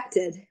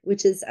expected,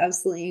 which is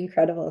absolutely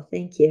incredible.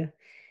 Thank you.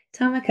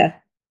 Tamika.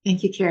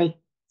 Thank you, Carrie.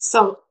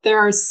 So there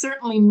are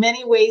certainly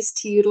many ways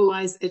to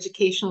utilize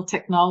educational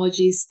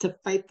technologies to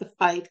fight the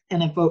fight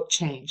and evoke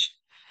change.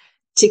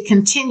 To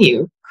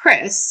continue,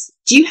 Chris,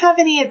 do you have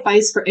any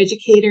advice for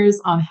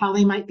educators on how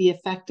they might be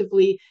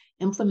effectively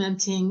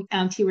implementing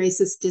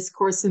anti-racist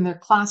discourse in their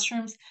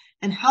classrooms,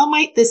 and how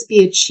might this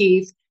be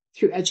achieved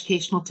through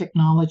educational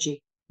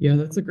technology? Yeah,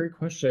 that's a great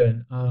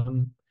question.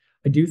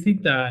 I do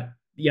think that,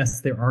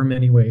 yes, there are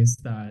many ways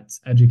that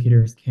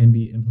educators can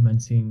be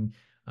implementing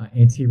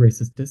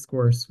anti-racist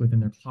discourse within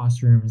their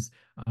classrooms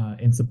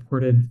and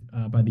supported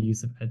by the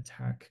use of ed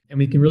tech. And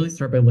we can really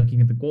start by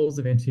looking at the goals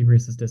of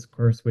anti-racist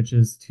discourse, which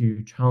is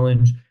to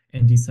challenge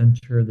and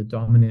decenter the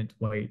dominant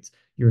white,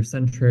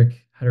 Eurocentric,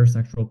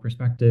 heterosexual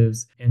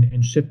perspectives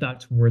and shift that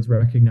towards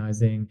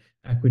recognizing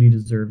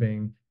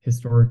equity-deserving,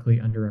 historically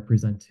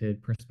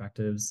underrepresented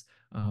perspectives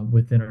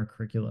within our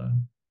curricula.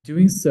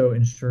 Doing so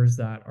ensures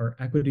that our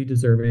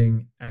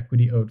equity-deserving,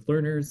 equity-owed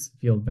learners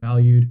feel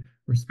valued,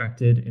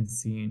 respected, and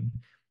seen.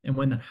 And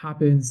when that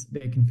happens,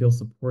 they can feel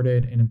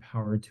supported and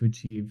empowered to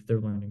achieve their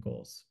learning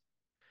goals.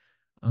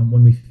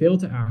 When we fail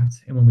to act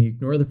and when we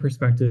ignore the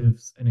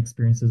perspectives and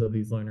experiences of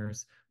these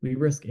learners, we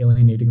risk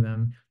alienating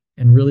them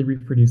and really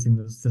reproducing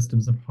those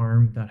systems of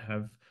harm that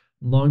have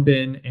long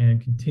been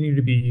and continue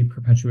to be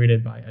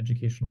perpetuated by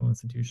educational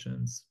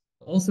institutions.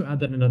 I'll also add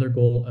that another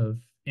goal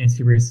of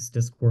anti-racist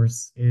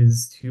discourse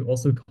is to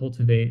also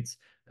cultivate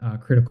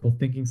critical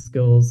thinking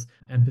skills,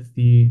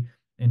 empathy,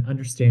 and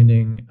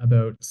understanding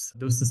about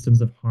those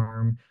systems of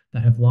harm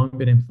that have long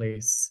been in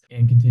place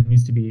and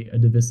continues to be a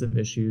divisive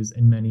issues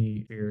in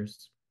many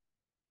spheres.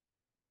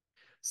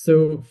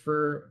 So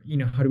for,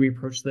 how do we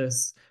approach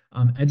this?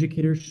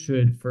 Educators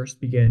should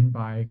first begin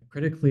by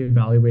critically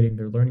evaluating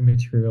their learning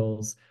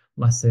materials,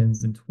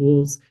 lessons, and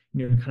tools,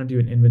 to kind of do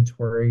an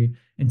inventory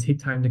and take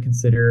time to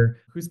consider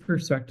whose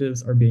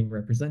perspectives are being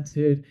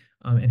represented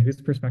and whose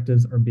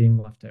perspectives are being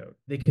left out.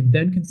 They can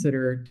then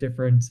consider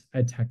different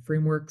ed tech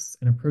frameworks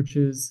and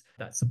approaches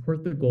that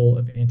support the goal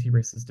of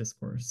anti-racist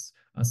discourse.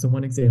 So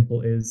one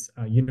example is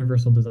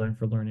Universal Design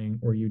for Learning,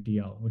 or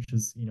UDL, which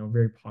is a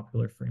very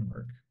popular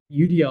framework.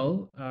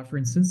 UDL, for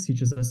instance,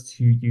 teaches us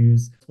to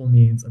use multiple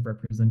means of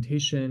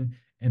representation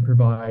and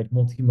provide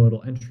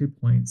multimodal entry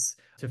points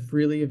to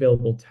freely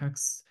available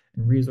texts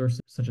and resources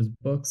such as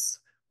books,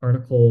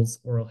 articles,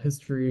 oral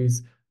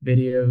histories,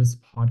 videos,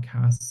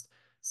 podcasts,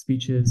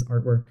 speeches,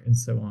 artwork, and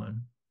so on.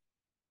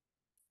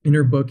 In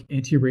her book,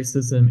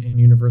 Anti-Racism and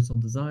Universal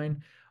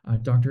Design,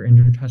 Dr.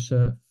 Andrew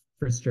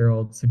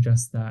Fitzgerald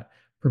suggests that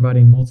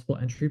providing multiple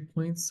entry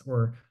points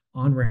or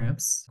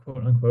on-ramps,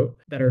 quote unquote,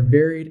 that are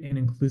varied and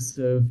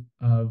inclusive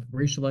of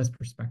racialized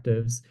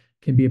perspectives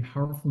can be a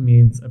powerful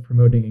means of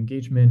promoting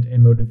engagement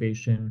and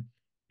motivation.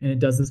 And it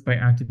does this by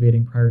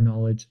activating prior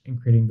knowledge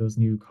and creating those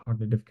new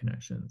cognitive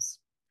connections.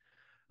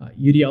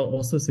 UDL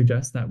also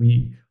suggests that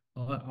we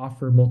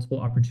offer multiple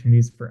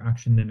opportunities for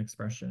action and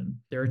expression.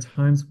 There are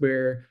times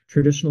where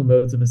traditional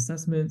modes of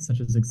assessment, such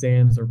as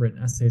exams or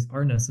written essays,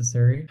 are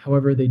necessary.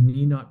 However, they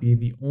need not be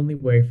the only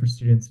way for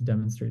students to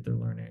demonstrate their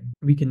learning.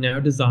 We can now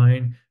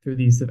design, through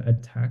the use of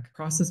EdTech,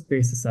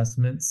 process-based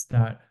assessments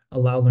that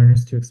allow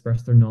learners to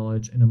express their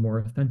knowledge in a more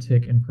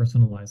authentic and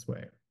personalized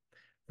way.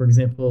 For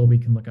example, we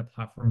can look at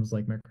platforms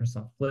like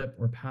Microsoft Flip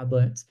or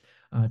Padlet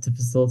to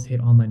facilitate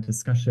online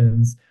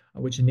discussions,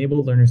 which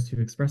enable learners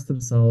to express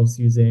themselves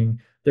using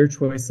their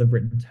choice of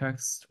written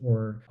text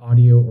or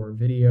audio or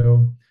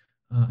video.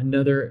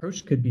 Another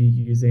approach could be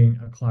using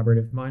a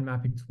collaborative mind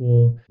mapping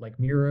tool like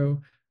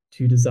Miro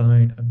to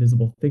design a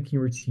visible thinking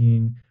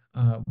routine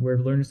where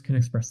learners can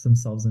express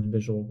themselves in a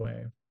visual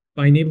way.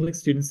 By enabling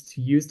students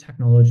to use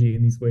technology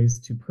in these ways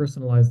to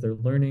personalize their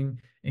learning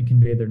and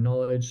convey their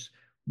knowledge,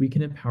 we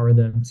can empower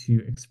them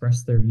to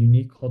express their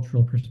unique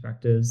cultural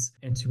perspectives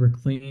and to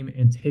reclaim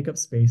and take up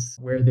space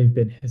where they've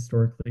been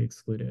historically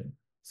excluded.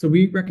 So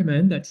we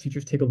recommend that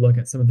teachers take a look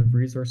at some of the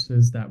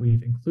resources that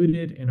we've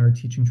included in our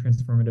Teaching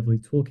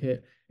Transformatively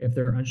toolkit if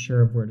they're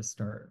unsure of where to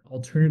start.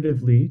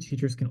 Alternatively,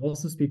 teachers can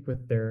also speak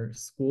with their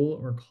school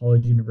or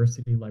college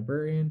university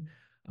librarian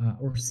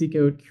or seek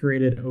out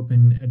curated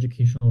open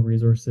educational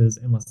resources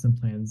and lesson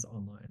plans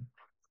online.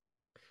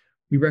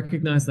 We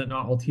recognize that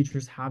not all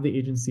teachers have the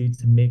agency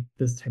to make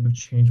this type of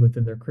change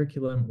within their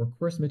curriculum or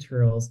course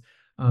materials,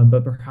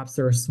 but perhaps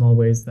there are small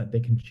ways that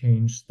they can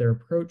change their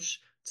approach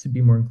to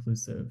be more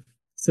inclusive.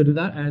 So to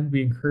that end,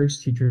 we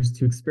encourage teachers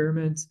to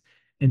experiment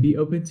and be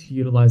open to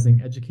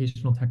utilizing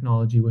educational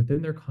technology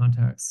within their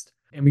context.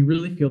 And we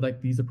really feel like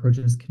these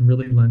approaches can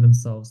really lend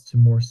themselves to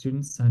more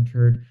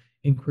student-centered,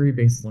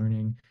 inquiry-based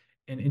learning,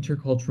 and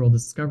intercultural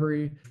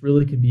discovery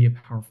really can be a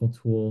powerful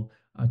tool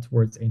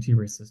towards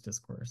anti-racist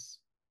discourse.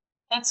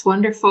 That's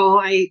wonderful.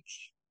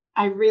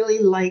 I really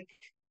like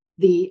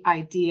the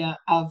idea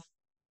of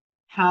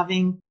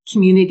having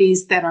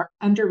communities that are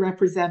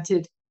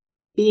underrepresented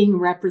being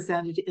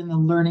represented in the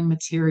learning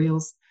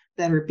materials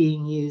that are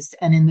being used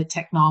and in the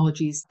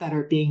technologies that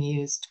are being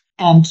used.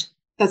 And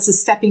that's a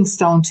stepping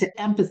stone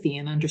to empathy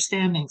and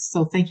understanding.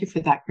 So thank you for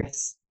that,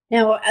 Chris.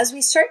 Now, as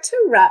we start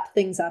to wrap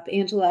things up,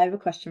 Angela, I have a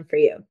question for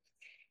you.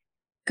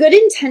 Good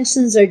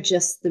intentions are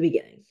just the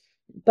beginning.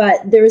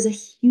 But there is a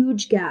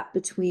huge gap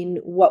between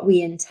what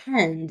we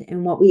intend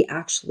and what we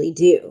actually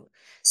do.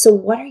 So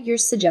what are your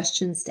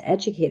suggestions to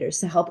educators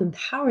to help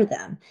empower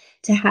them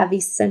to have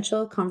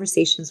essential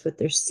conversations with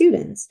their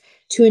students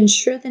to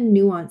ensure the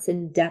nuance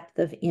and depth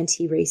of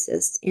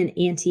anti-racist and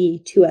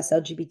anti-2S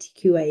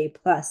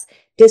LGBTQIA+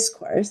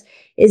 discourse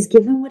is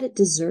given what it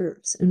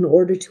deserves in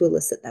order to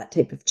elicit that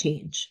type of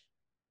change?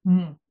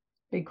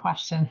 Big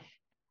question.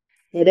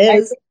 It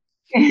is.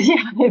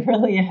 Yeah, it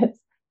really is.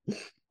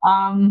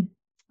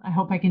 I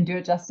hope I can do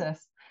it justice.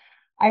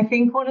 I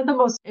think one of the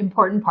most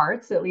important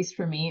parts, at least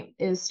for me,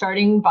 is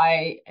starting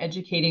by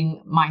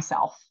educating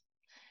myself.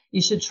 You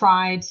should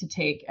try to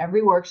take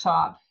every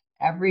workshop,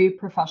 every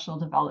professional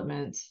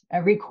development,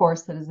 every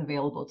course that is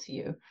available to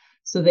you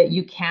so that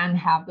you can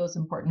have those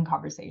important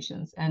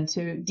conversations and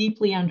to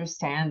deeply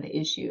understand the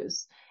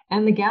issues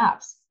and the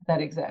gaps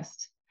that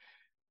exist.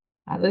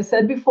 As I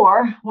said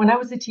before, when I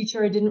was a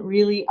teacher, I didn't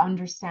really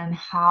understand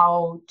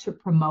how to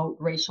promote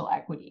racial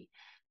equity.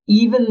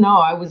 Even though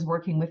I was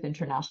working with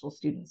international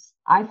students,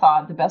 I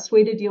thought the best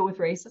way to deal with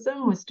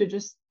racism was to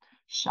just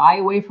shy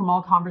away from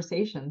all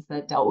conversations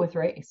that dealt with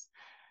race.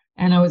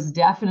 And I was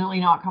definitely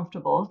not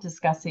comfortable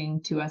discussing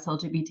 2S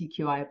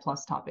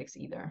LGBTQIA+ topics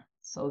either.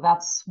 So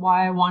that's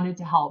why I wanted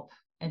to help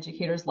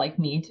educators like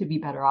me to be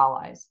better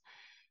allies.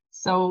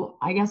 So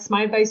I guess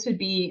my advice would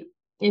be,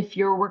 if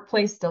your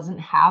workplace doesn't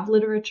have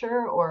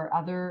literature or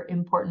other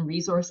important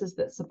resources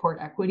that support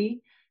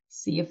equity,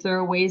 see if there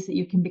are ways that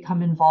you can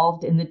become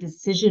involved in the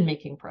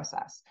decision-making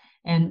process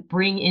and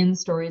bring in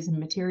stories and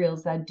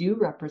materials that do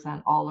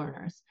represent all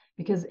learners,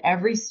 because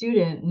every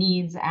student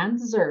needs and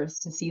deserves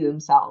to see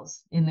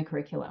themselves in the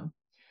curriculum.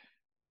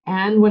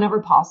 And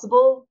whenever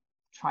possible,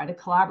 try to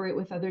collaborate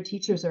with other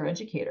teachers or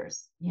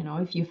educators.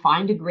 If you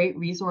find a great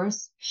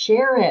resource,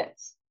 share it,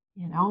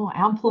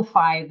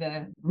 amplify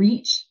the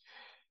reach.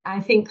 I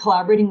think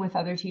collaborating with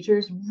other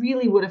teachers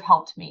really would have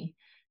helped me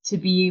to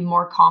be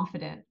more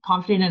confident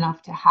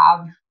enough to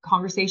have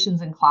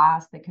conversations in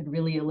class that could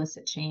really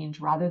elicit change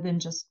rather than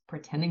just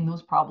pretending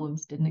those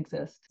problems didn't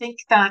exist. I think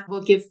that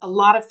will give a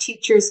lot of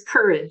teachers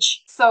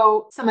courage.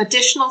 So some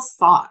additional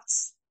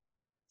thoughts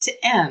to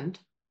end.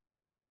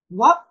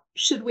 What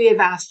should we have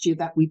asked you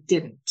that we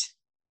didn't?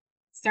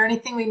 Is there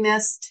anything we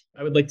missed?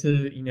 I would like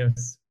to,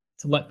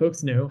 to let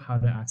folks know how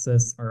to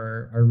access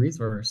our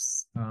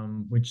resource,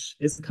 which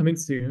is coming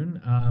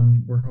soon.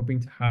 We're hoping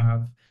to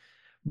have,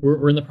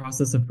 we're in the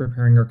process of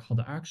preparing our call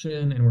to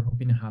action, and we're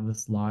hoping to have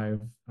this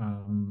live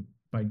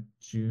by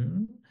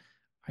June.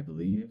 I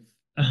believe.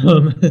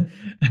 Um,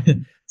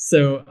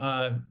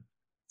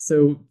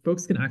 so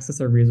folks can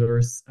access our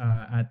resource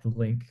at the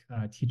link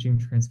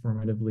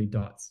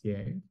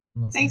teachingtransformatively.ca.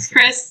 Thanks,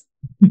 Chris.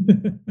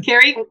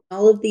 Carrie?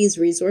 All of these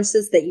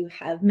resources that you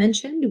have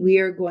mentioned, we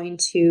are going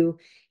to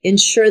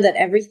ensure that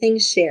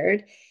everything's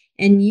shared.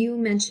 And you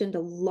mentioned a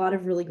lot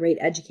of really great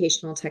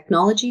educational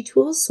technology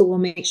tools. So we'll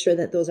make sure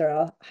that those are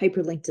all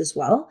hyperlinked as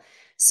well,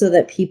 so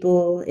that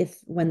people,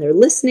 when they're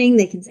listening,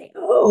 they can say,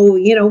 oh,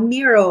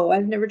 Miro,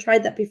 I've never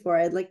tried that before.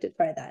 I'd like to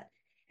try that.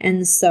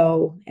 And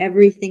so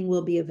everything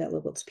will be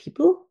available to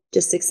people,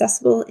 just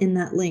accessible in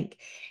that link.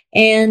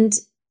 And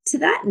to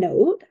that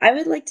note, I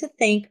would like to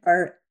thank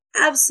our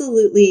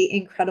absolutely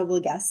incredible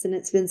guests, and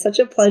it's been such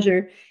a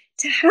pleasure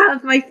to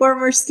have my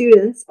former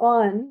students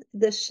on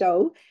this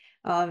show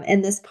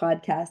and this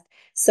podcast.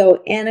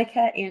 So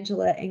Annika,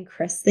 Angela, and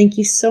Chris, thank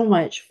you so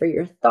much for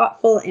your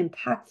thoughtful,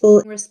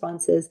 impactful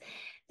responses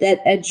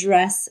that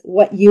address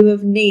what you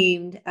have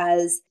named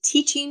as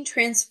teaching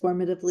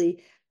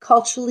transformatively,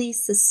 culturally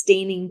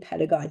sustaining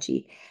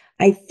pedagogy.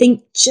 I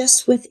think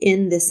just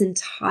within this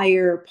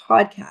entire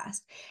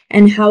podcast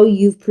and how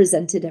you've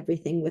presented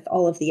everything with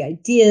all of the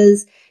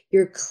ideas,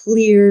 your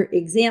clear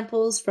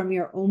examples from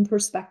your own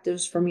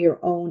perspectives, from your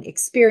own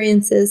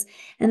experiences,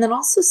 and then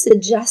also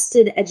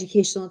suggested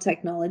educational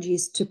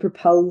technologies to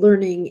propel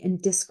learning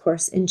and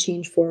discourse and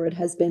change forward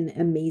has been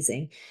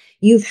amazing.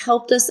 You've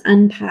helped us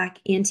unpack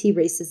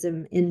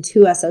anti-racism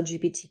into us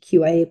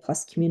LGBTQIA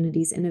plus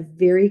communities in a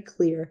very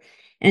clear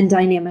and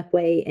dynamic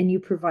way, and you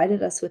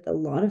provided us with a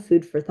lot of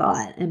food for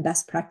thought and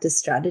best practice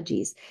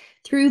strategies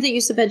through the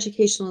use of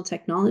educational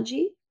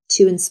technology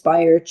to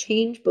inspire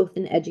change both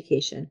in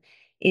education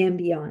and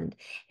beyond.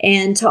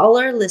 And to all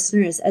our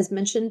listeners, as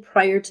mentioned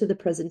prior to the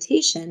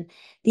presentation,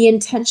 the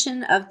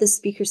intention of the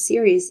speaker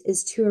series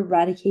is to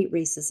eradicate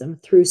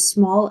racism through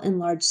small and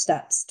large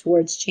steps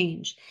towards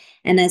change.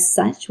 And as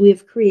such, we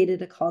have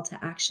created a call to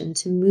action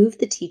to move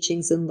the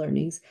teachings and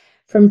learnings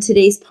from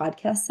today's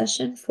podcast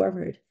session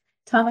forward.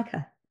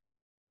 Tamika.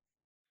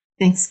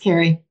 Thanks,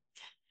 Carrie.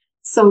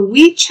 So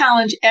we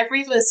challenge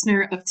every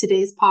listener of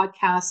today's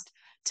podcast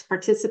to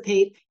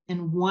participate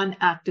in one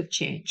act of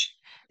change.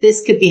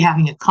 This could be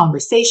having a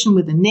conversation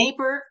with a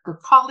neighbor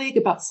or colleague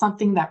about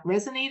something that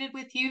resonated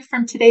with you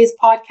from today's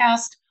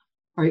podcast,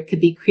 or it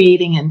could be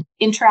creating an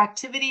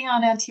interactivity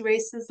on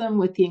anti-racism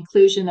with the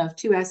inclusion of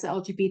 2S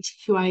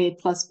LGBTQIA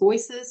plus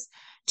voices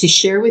to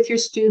share with your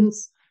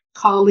students,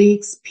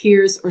 colleagues,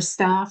 peers, or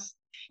staff.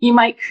 You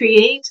might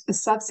create a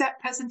subset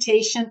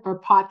presentation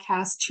or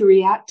podcast to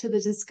react to the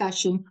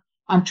discussion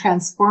on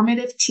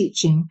transformative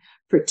teaching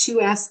for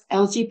 2S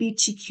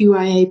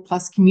LGBTQIA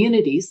plus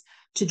communities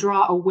to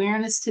draw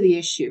awareness to the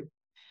issue.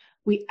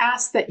 We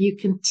ask that you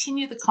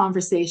continue the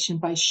conversation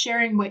by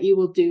sharing what you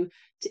will do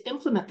to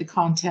implement the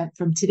content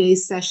from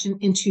today's session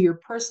into your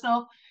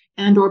personal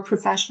and/or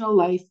professional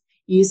life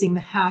using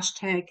the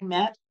hashtag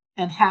MET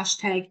and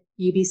hashtag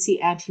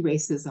UBC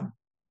Anti-Racism.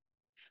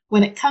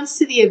 When it comes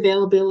to the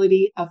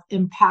availability of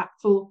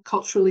impactful,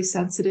 culturally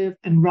sensitive,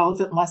 and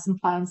relevant lesson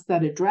plans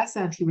that address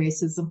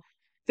anti-racism,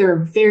 there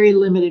are very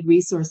limited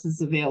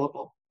resources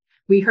available.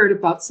 We heard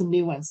about some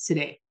new ones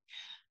today,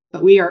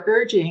 but we are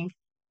urging,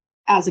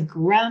 as a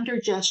grander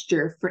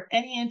gesture for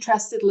any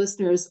interested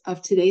listeners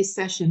of today's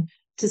session,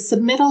 to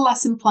submit a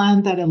lesson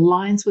plan that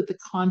aligns with the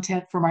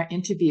content from our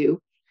interview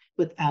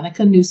with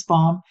Annika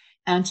Nussbaum,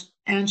 and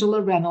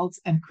Angela Reynolds,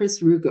 and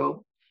Chris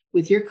Rugo,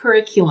 with your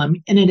curriculum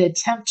in an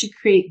attempt to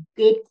create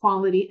good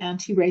quality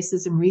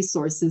anti-racism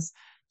resources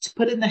to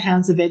put in the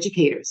hands of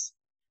educators.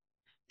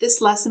 This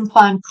lesson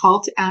plan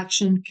call to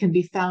action can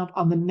be found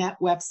on the MET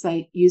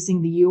website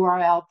using the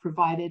URL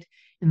provided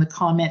in the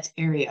comment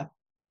area,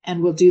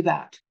 and we'll do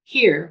that.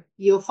 Here,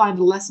 you'll find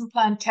a lesson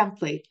plan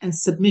template and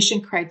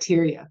submission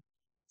criteria.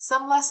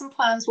 Some lesson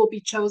plans will be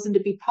chosen to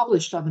be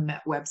published on the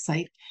MET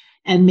website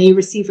and may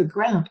receive a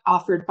grant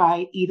offered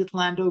by Edith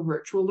Lando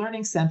Virtual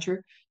Learning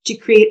Center to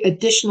create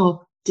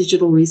additional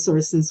digital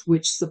resources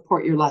which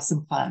support your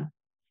lesson plan.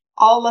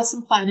 All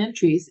lesson plan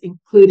entries,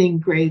 including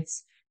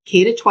grades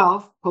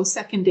K-12,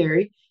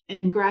 post-secondary,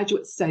 and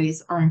graduate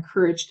studies, are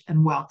encouraged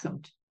and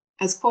welcomed.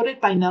 As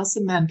quoted by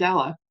Nelson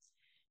Mandela,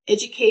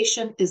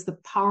 education is the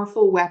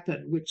powerful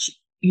weapon which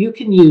you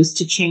can use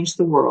to change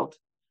the world.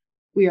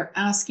 We are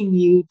asking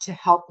you to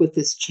help with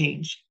this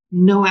change.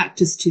 No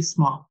act is too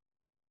small.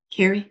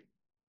 Carrie?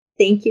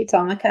 Thank you,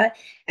 Tamika.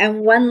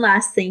 And one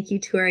last thank you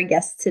to our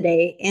guests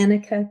today,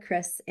 Annika,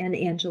 Chris, and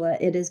Angela.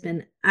 It has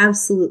been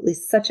absolutely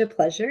such a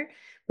pleasure.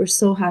 We're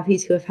so happy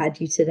to have had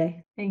you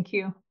today. Thank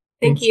you.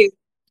 Thank you.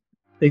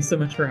 Thanks so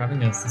much for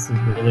having us. This was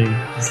really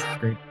just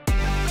great.